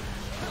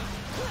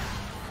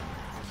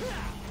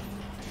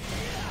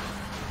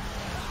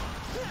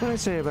 What did I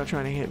say about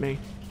trying to hit me?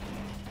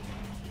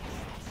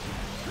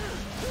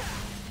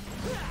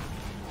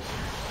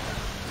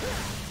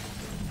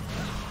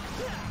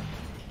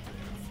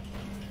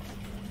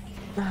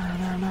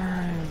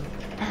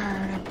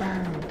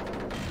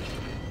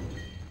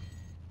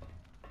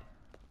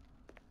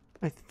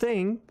 I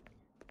think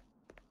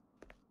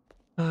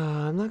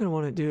I'm not gonna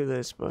want to do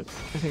this, but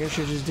I think I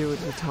should just do it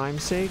for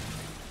time's sake.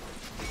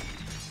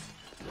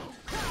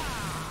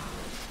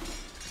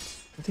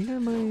 I think I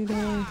might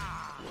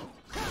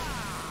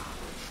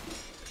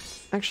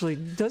actually,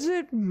 does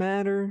it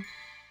matter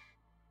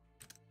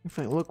if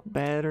I look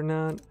bad or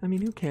not? I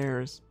mean, who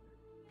cares?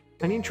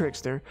 I need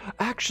Trickster.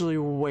 Actually,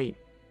 wait.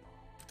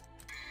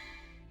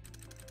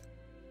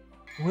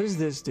 What does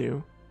this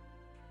do?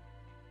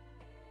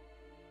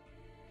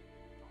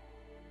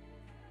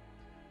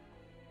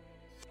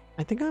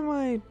 I think I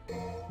might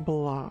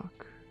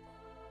block.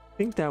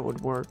 think that would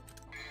work.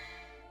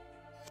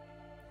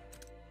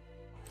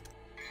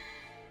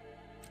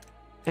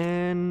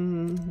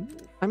 And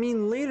I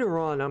mean, later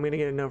on, I'm gonna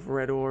get enough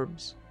red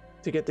orbs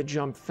to get the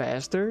jump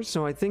faster.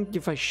 So I think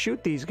if I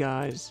shoot these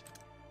guys,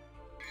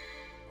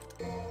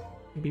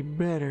 it'd be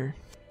better.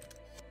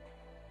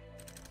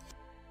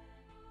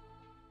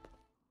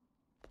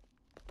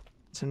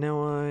 So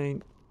now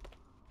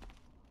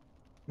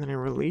then I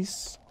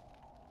release.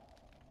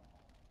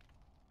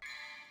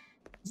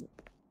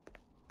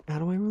 How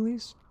do I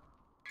release?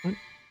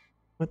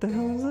 What the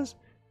hell is this?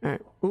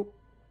 Alright, oop.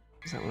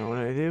 Is that what I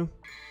want to do?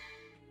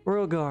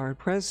 Royal Guard.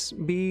 Press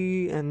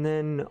B and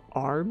then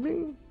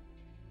RB?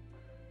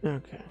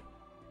 Okay.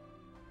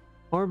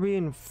 RB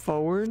and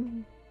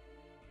forward?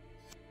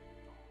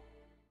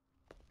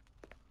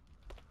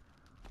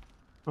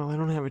 Well, I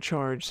don't have a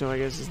charge, so I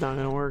guess it's not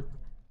gonna work.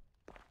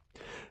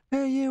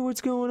 Hey, yeah,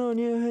 what's going on?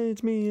 Yeah, hey,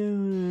 it's me.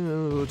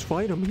 Let's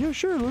fight him. Yeah,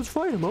 sure, let's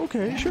fight him.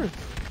 Okay, sure.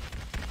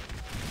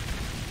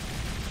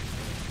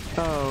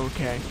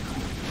 Okay.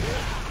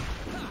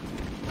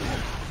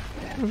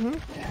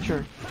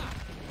 Sure.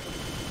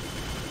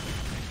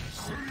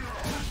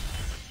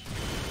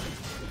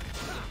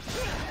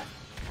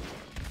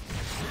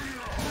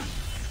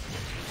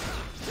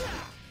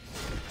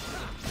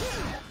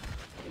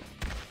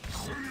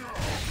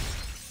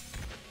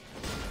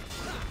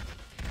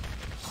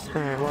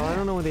 Alright, well, I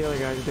don't know what the other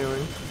guy's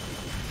doing.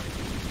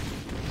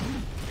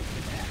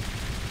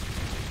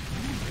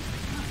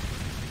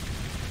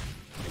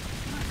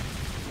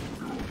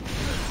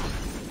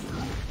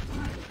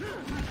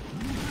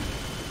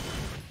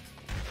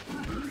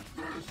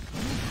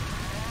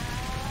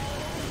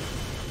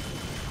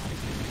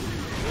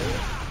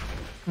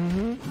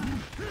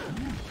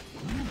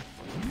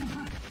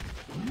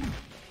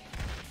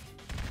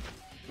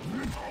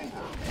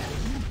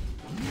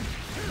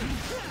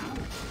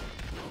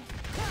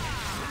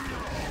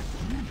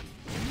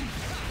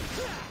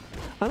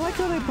 I like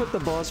how they put the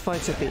boss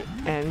fights at the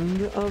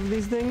end of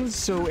these things,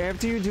 so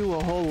after you do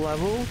a whole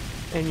level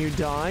and you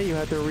die, you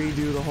have to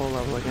redo the whole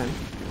level again.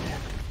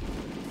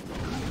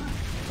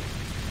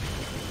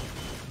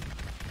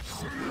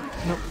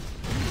 Nope.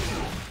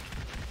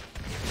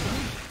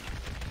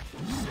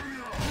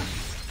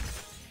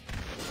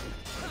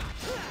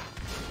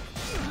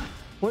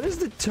 What is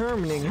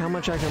determining how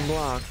much I can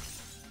block?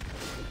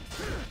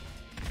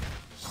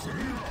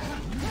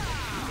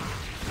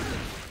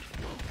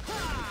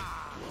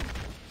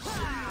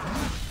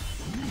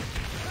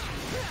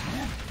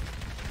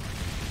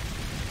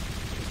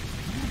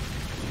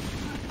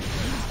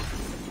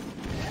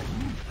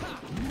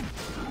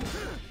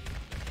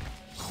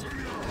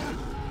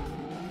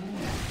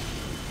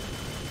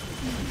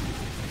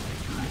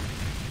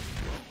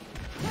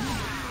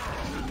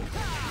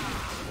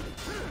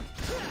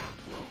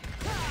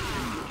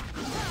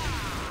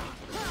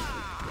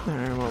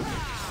 Alright, well.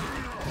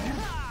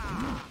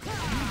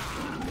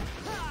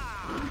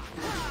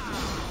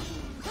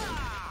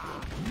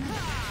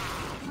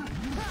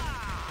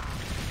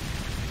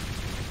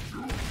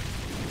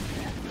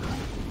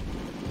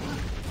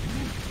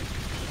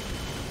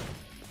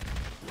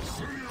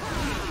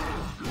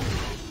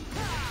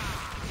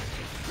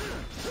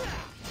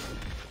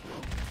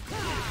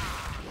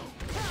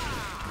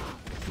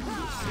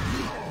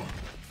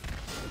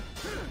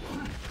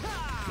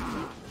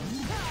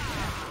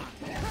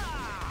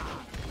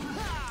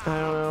 I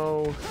don't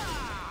know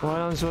what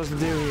I'm supposed to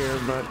do here,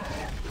 but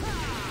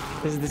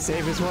this is the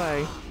safest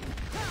way.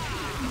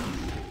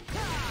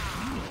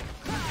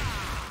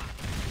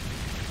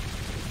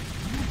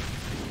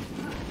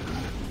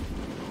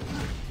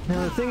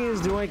 Now the thing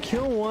is, do I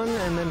kill one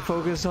and then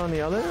focus on the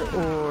other,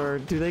 or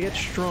do they get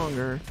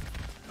stronger?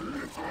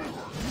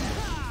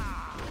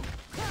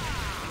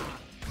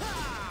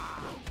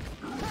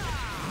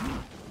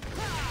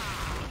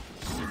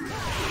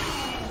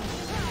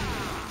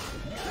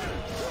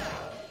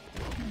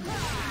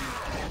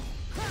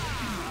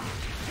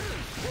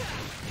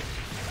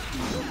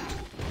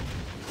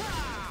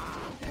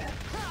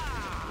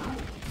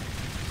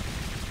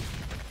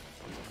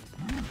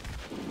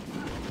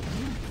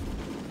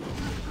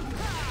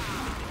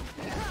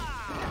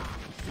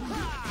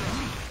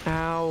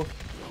 Ow.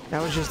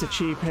 That was just a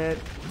cheap hit.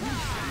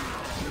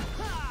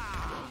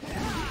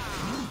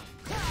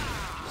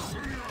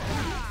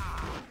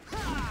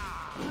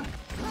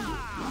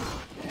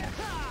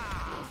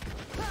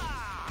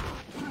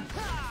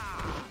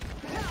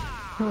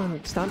 Come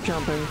on, stop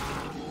jumping.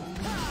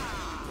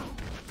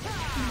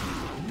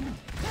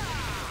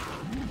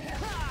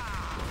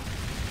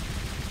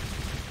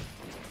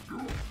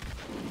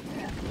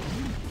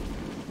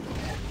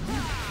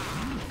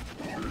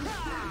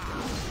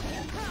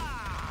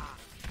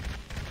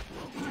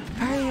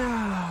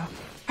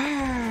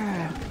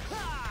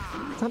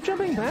 Stop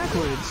jumping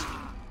backwards.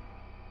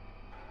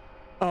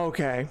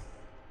 Okay.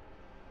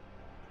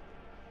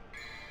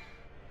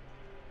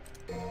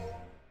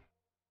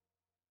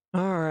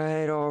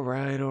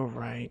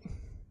 Alright.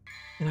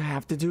 And I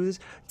have to do this.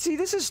 See,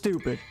 this is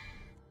stupid.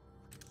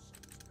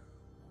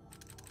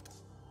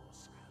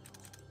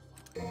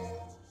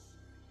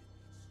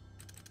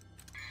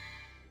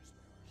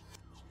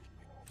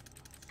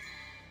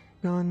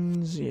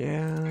 Guns,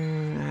 yeah.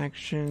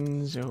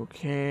 Actions,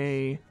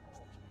 okay.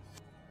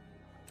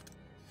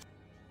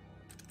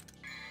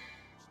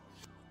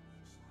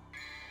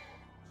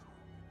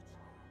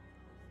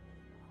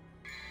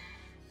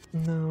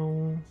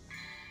 No.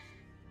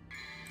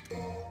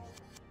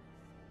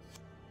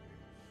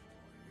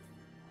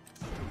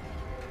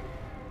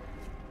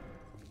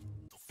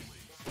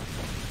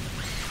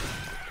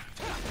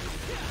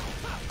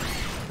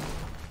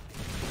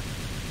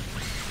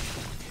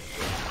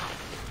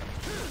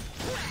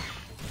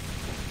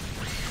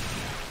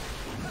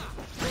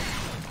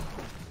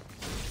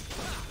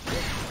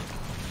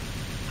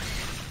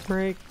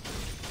 Break.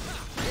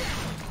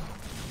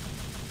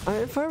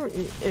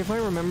 If I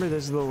remember,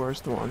 this is the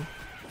worst one.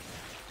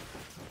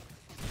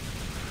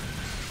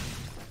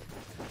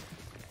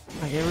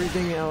 Like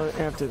everything else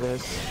after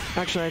this.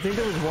 Actually, I think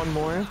there was one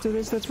more after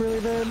this that's really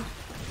bad.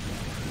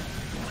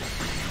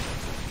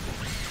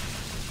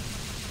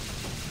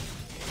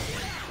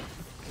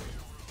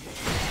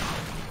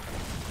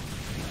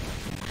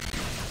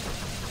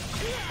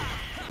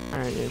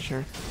 Alright, yeah,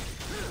 sure.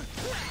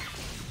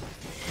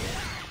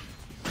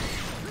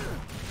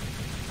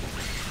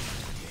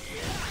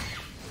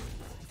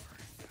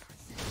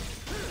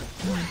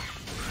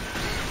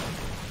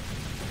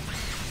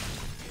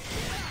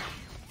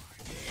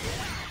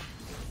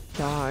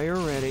 Die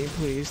already,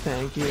 please,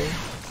 thank you.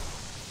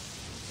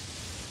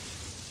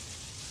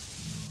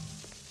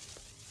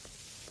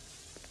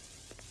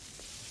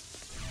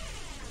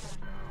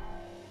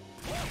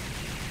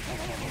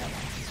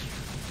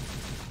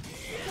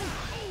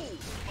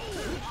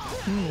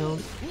 No,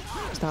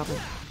 stop it.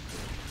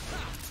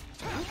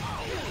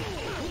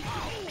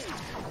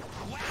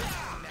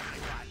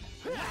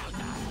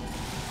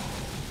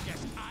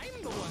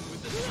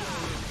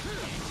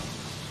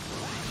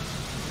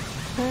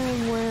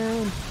 Hang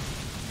well.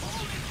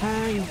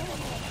 Hang.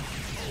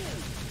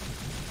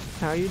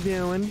 How you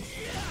doing?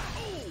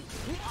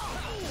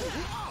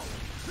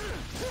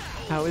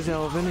 How is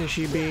Elvin? Is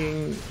she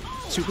being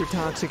super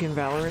toxic in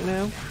Valorant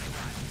now?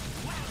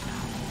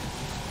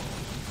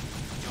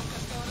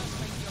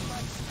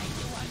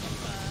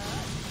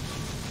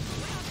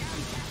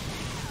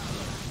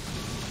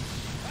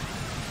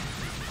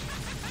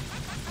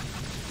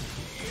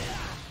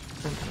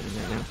 I'm coming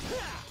right now.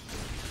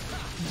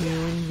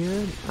 Doing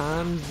good.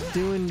 I'm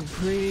doing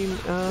pretty,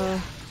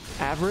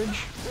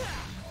 average,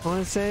 I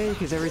want to say,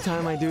 because every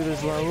time I do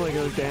this level, it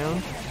goes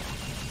down.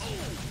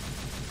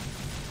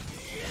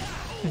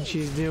 And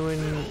she's doing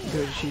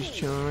good. She's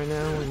chilling right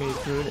now. We made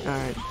food.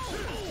 Alright.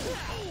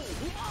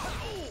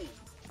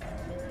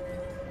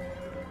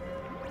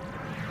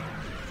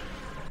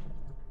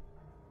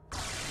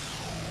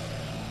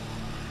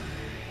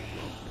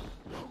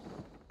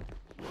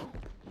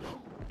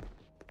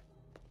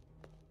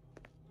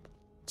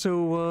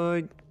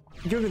 So,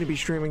 you're going to be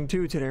streaming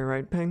too today,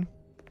 right, Peng?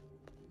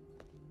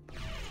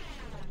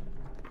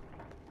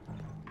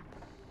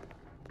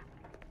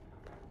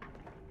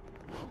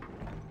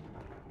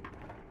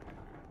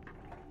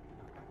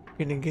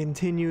 Gonna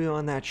continue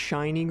on that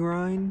shiny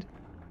grind?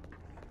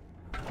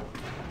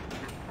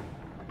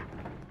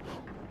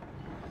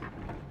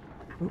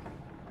 Oop.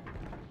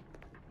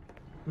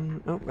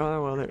 Oh,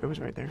 well, it was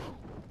right there.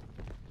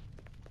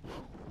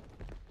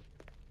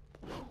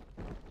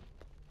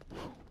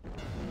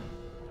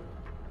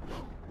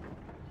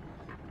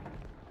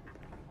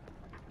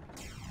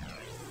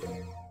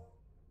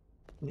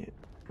 Yeah.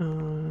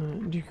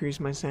 Decrease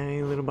my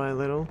sanity little by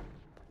little.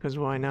 Because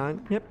why not?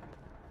 Yep.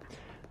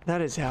 That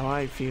is how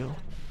I feel.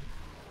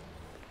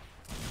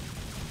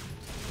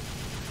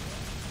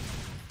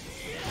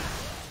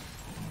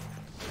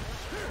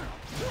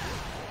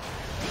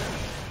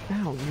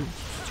 Ow, you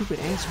stupid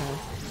asshole.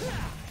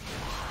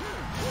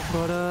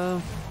 But,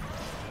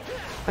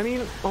 I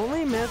mean,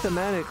 only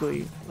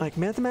mathematically. Like,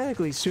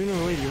 mathematically, sooner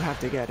or later you have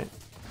to get it.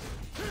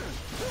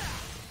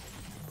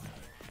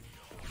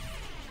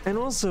 And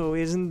also,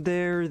 isn't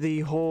there the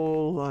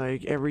whole,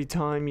 like, every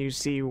time you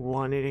see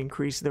one, it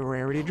increases the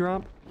rarity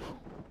drop?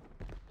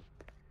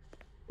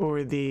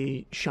 Or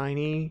the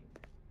shiny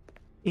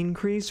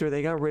increase, or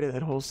they got rid of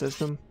that whole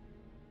system?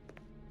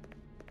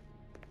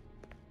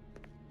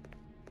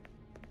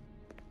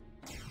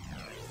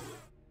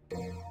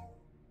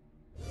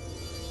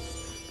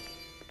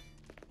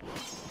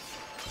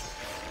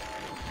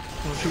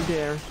 Don't you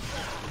dare.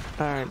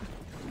 Alright.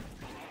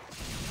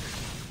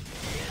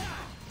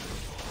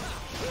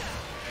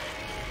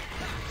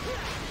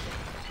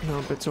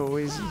 Nope, it's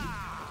always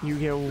you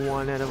get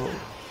one out of a...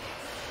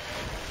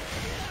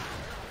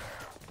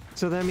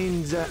 So that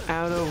means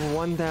out of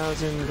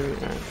 1,000...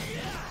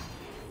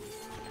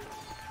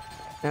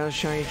 Now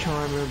shiny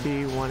charm would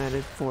be 1 out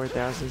of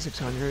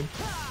 4,600.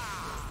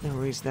 At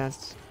least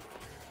that's...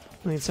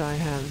 At least I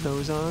have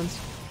those odds.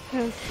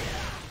 Yeah.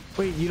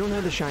 Wait, you don't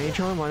have the shiny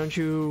charm? Why don't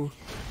you...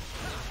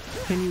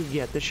 Can you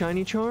get the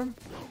shiny charm?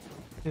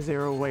 Is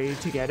there a way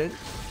to get it?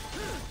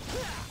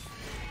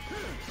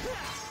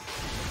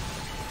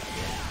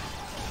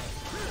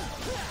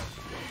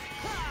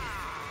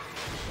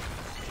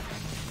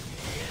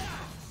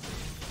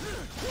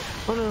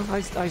 Oh no,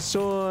 I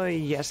saw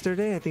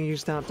yesterday, I think you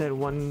stopped at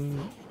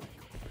one...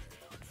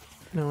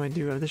 No, I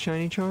do have the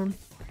shiny charm.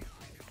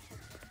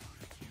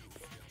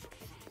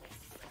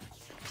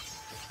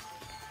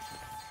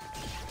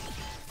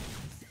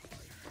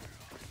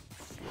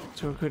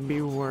 So it could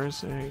be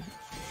worse.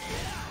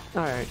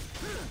 Alright.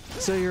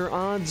 So your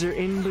odds are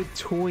in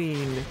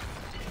between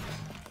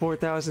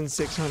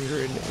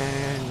 4,600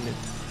 and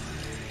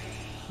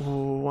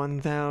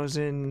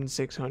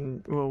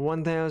 1,600, well,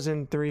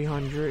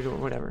 1,300 or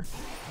whatever.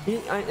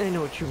 I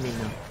know what you mean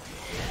now.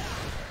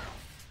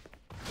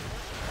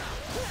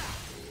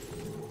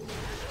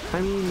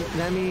 I mean,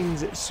 that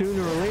means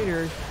sooner or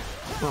later,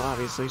 well,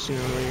 obviously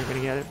sooner or later you're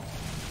gonna get it.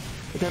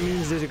 But that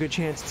means there's a good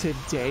chance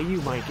today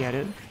you might get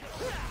it.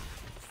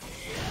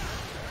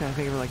 Gotta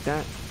think of it like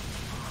that.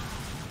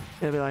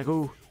 It'll be like,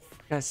 ooh,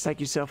 gotta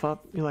psych yourself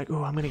up. You're like,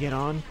 ooh, I'm gonna get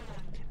on,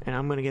 and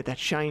I'm gonna get that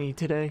shiny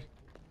today.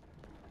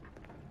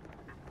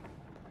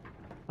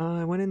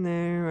 I went in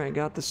there, I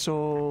got the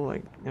soul,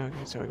 like, okay,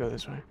 so I go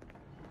this way.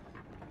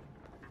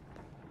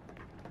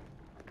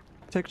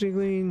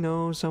 Technically,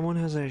 no, someone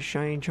has a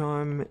shiny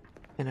charm,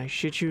 and I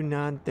shit you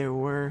not, there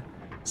were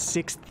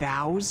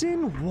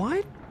 6,000?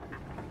 What?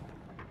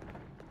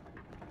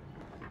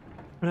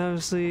 But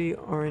obviously,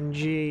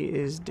 RNG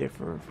is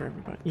different for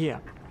everybody. Yeah.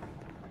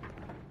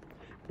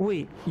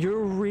 Wait,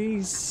 you're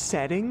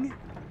resetting?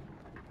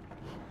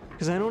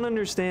 Because I don't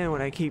understand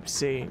what I keep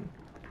seeing.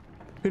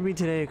 Could be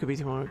today, it could be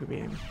tomorrow, it could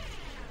be...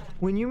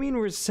 When you mean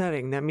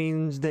resetting, that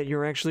means that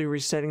you're actually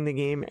resetting the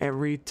game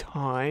every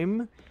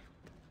time?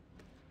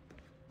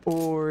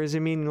 Or does it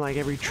mean like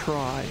every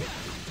try?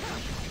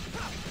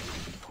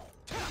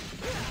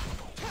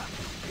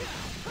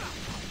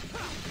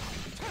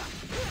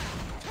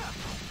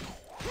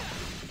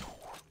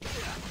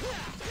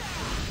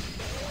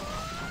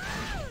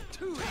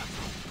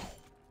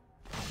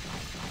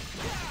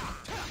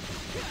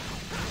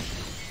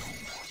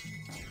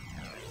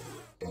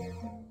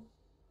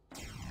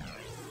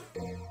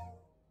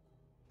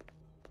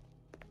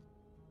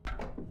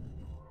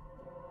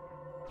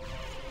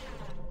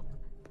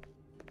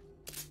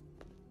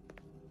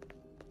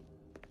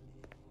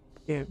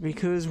 Yeah,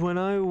 because when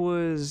I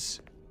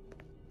was...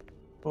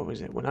 What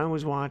was it? When I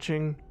was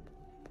watching...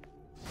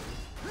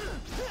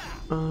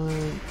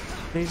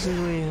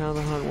 basically how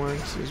the hunt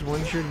works is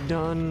once you're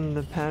done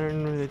the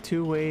pattern with the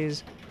 2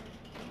 ways,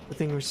 the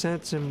thing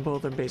resets and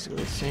both are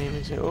basically the same.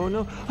 And say, oh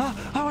no!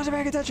 Ah! I wasn't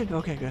paying attention!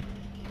 Okay, good.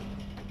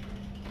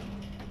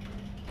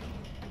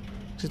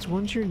 So it's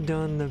once you're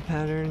done the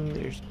pattern,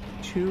 there's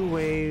 2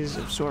 ways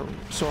of soft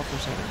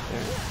resetting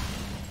there.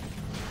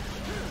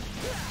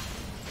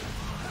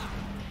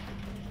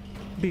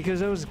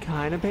 Because I was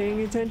kind of paying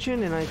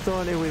attention and I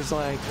thought it was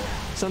like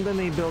something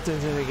they built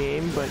into the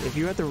game, but if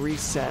you have to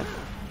reset,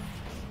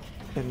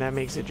 then that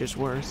makes it just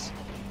worse,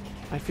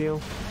 I feel.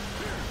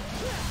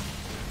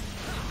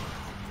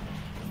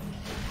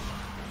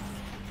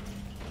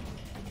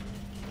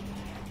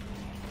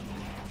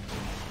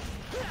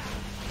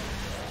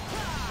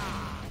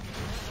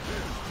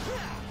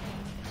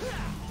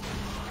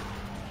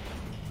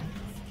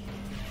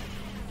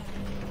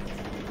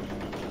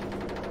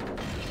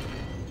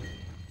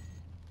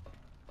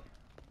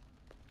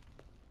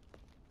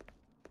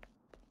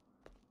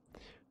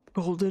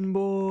 Golden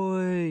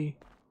boy,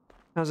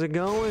 how's it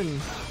going?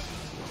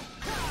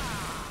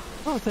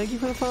 Oh, thank you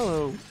for the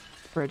follow,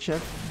 Red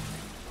Chef.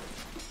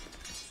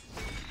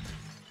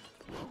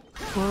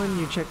 1,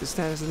 you check the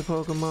status of the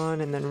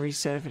Pokemon and then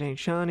reset if it ain't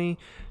shiny.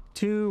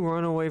 2,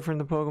 run away from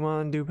the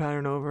Pokemon, do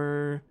pattern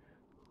over,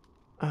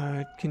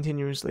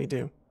 continuously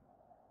do.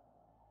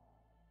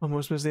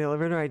 Almost missed the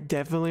elevator. I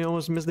definitely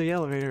almost missed the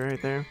elevator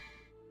right there.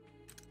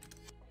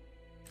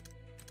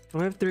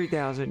 I have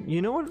 3,000.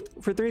 You know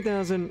what? For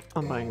 3,000,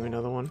 I'm buying you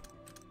another one.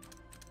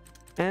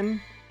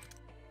 And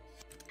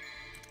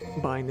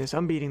I'm buying this.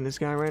 I'm beating this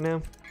guy right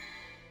now.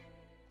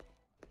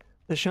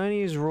 The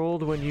shiny is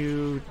rolled when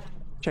you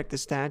check the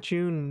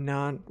statue,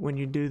 not when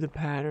you do the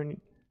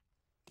pattern.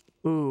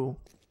 Ooh.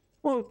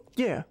 Well,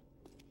 yeah.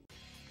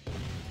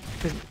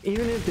 'Cause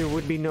even if there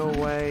would be no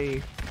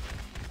way...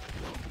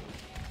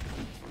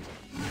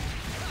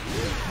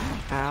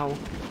 Ow.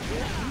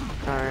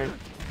 Alright.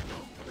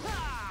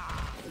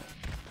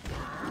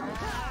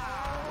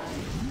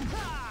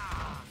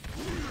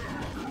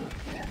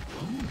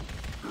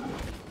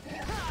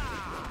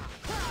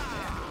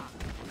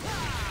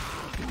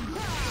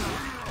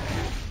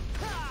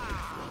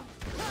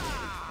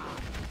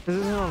 This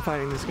is how I'm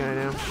fighting this guy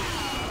now.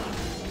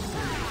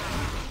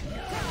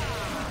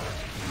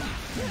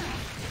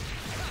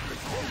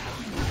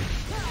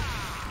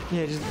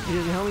 Yeah, just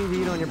help me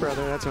beat on your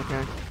brother, that's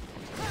okay.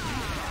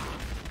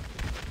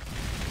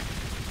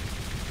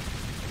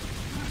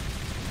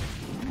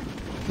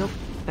 Nope,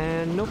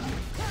 and nope.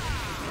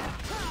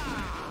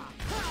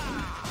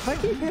 I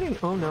keep hitting.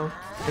 Oh no,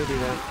 they do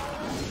that.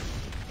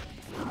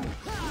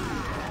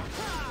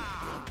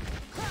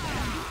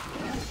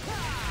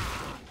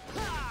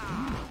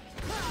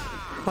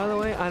 By the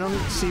way, I don't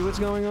see what's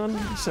going on,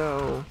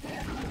 so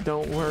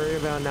don't worry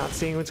about not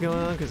seeing what's going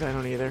on, because I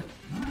don't either.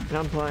 And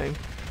I'm playing.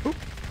 Oop.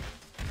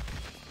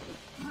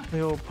 The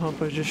old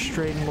pump is just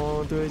straight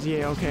mauling through his.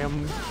 Yeah, okay,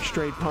 I'm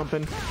straight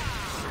pumping.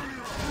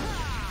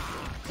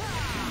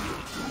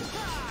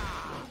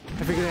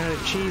 I figured out how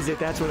to cheese it,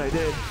 that's what I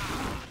did.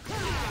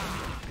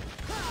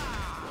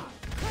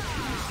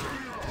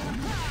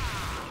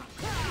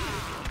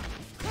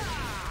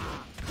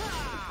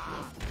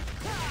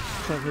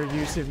 Clever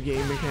use of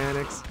game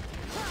mechanics.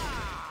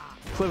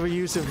 Clever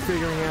use of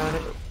figuring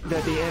out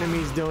that the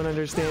enemies don't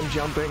understand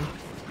jumping.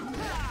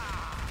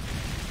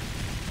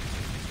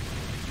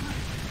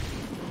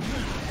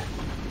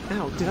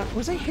 Ow,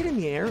 was I hit in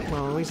the air?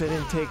 Well, at least I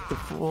didn't take the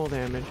full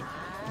damage.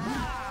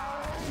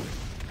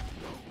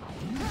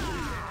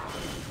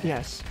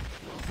 Yes.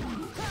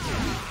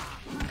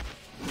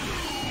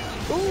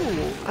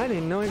 Ooh, I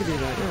didn't know I could do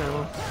that. Yeah,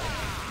 well.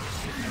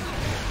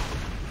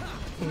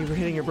 Thank you for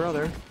hitting your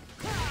brother.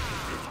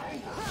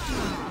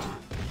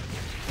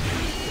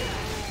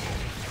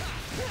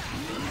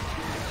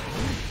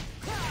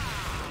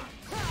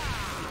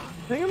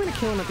 I think I'm gonna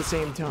kill him at the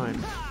same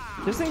time.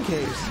 Just in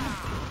case.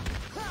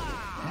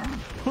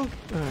 Oh,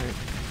 alright.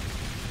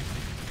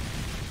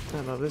 I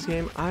love this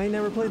game. I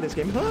never played this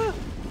game. Ah!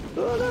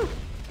 Oh no!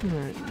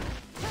 Alright.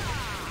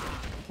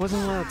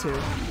 Wasn't allowed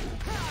to.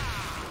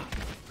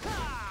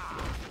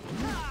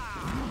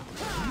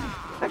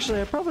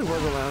 Actually, I probably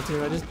was allowed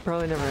to. I just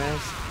probably never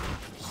asked.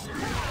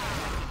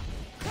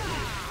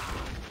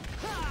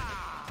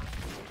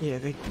 Yeah,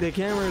 the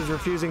camera is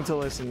refusing to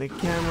listen. The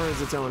camera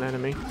is its own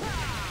enemy.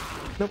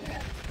 Nope.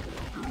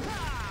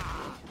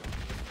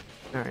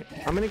 Alright,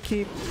 I'm gonna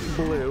keep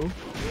blue.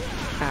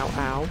 Ow,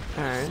 ow.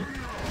 Alright.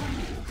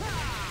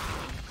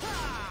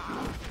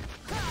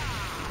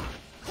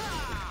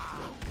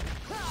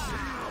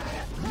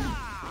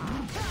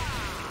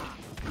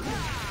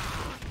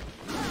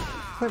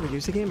 Clever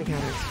use of game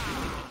mechanics.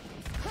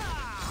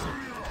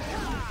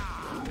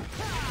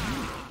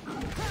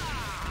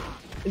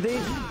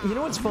 You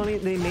know what's funny?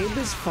 They made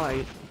this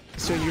fight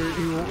so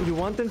you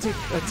want them to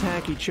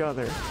attack each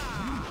other,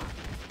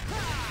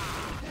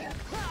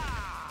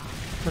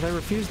 but I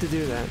refuse to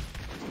do that.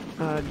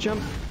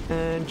 Jump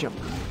and jump.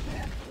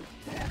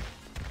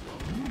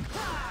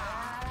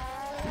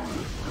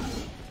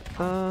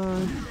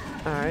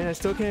 Alright, I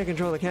still can't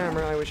control the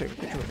camera. I wish I could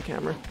control the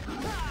camera.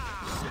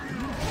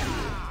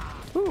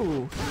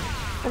 Ooh,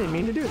 I didn't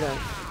mean to do that.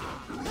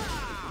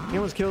 He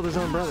almost killed his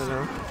own brother,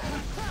 though.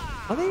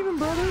 Are they even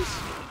brothers?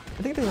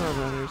 I think they are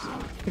brothers.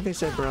 I think they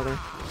said brother.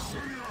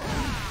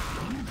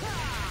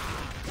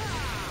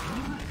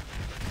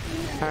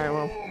 Alright,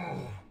 well.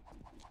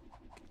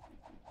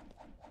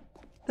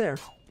 There.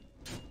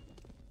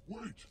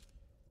 Wait.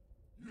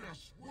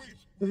 Yes, wait.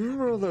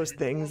 Remember all those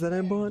things that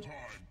I bought?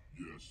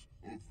 Yes,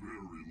 a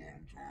very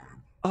long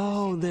time.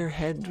 Oh, their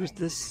head was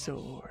the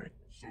sword.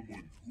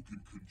 Someone who can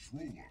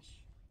control us.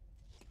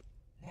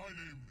 My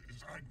name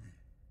is Agni,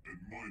 and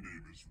my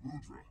name is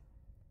Rudra.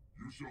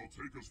 You shall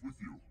take us with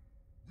you.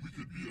 We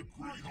could be a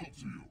great help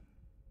to you.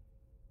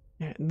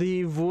 Yeah,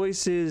 the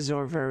voices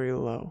are very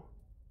low.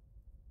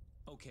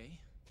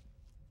 Okay,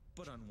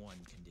 but on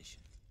one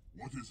condition.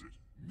 What is it?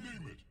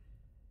 Name it.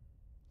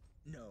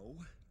 No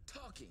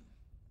talking.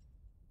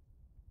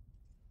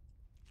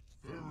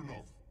 Fair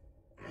enough.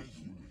 As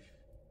you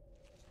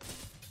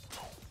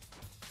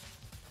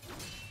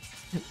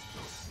wish.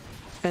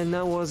 And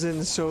that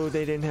wasn't so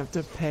they didn't have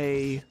to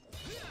pay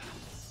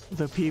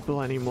the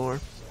people anymore.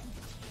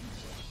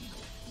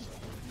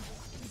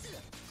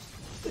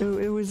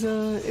 It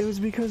was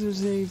because it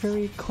was a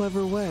very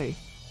clever way.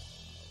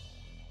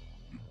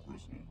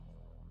 Impressive.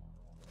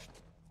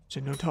 So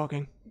no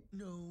talking.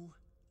 No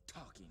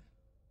talking.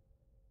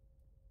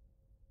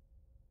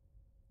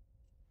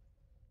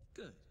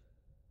 Good.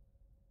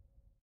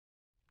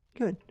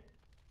 Good.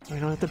 I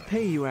don't have to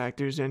pay you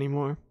actors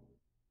anymore.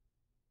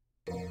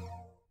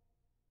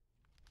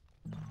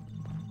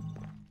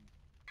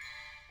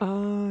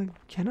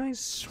 Can I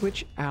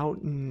switch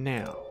out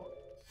now?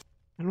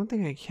 I don't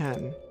think I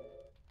can.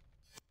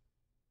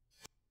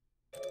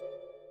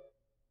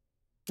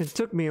 It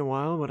took me a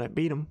while, but I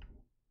beat him.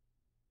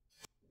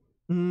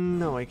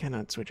 No, I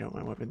cannot switch out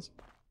my weapons.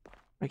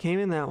 I came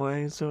in that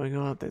way, so I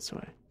go out this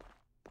way.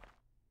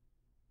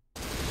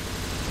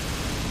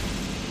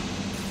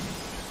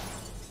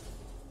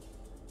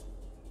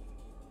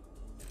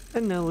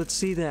 And now let's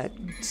see that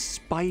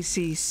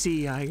spicy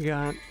sea I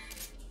got.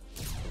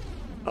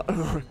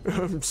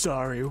 I'm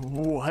sorry,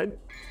 what?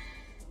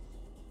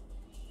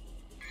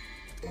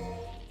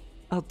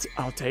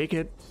 I'll take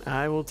it.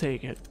 I will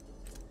take it.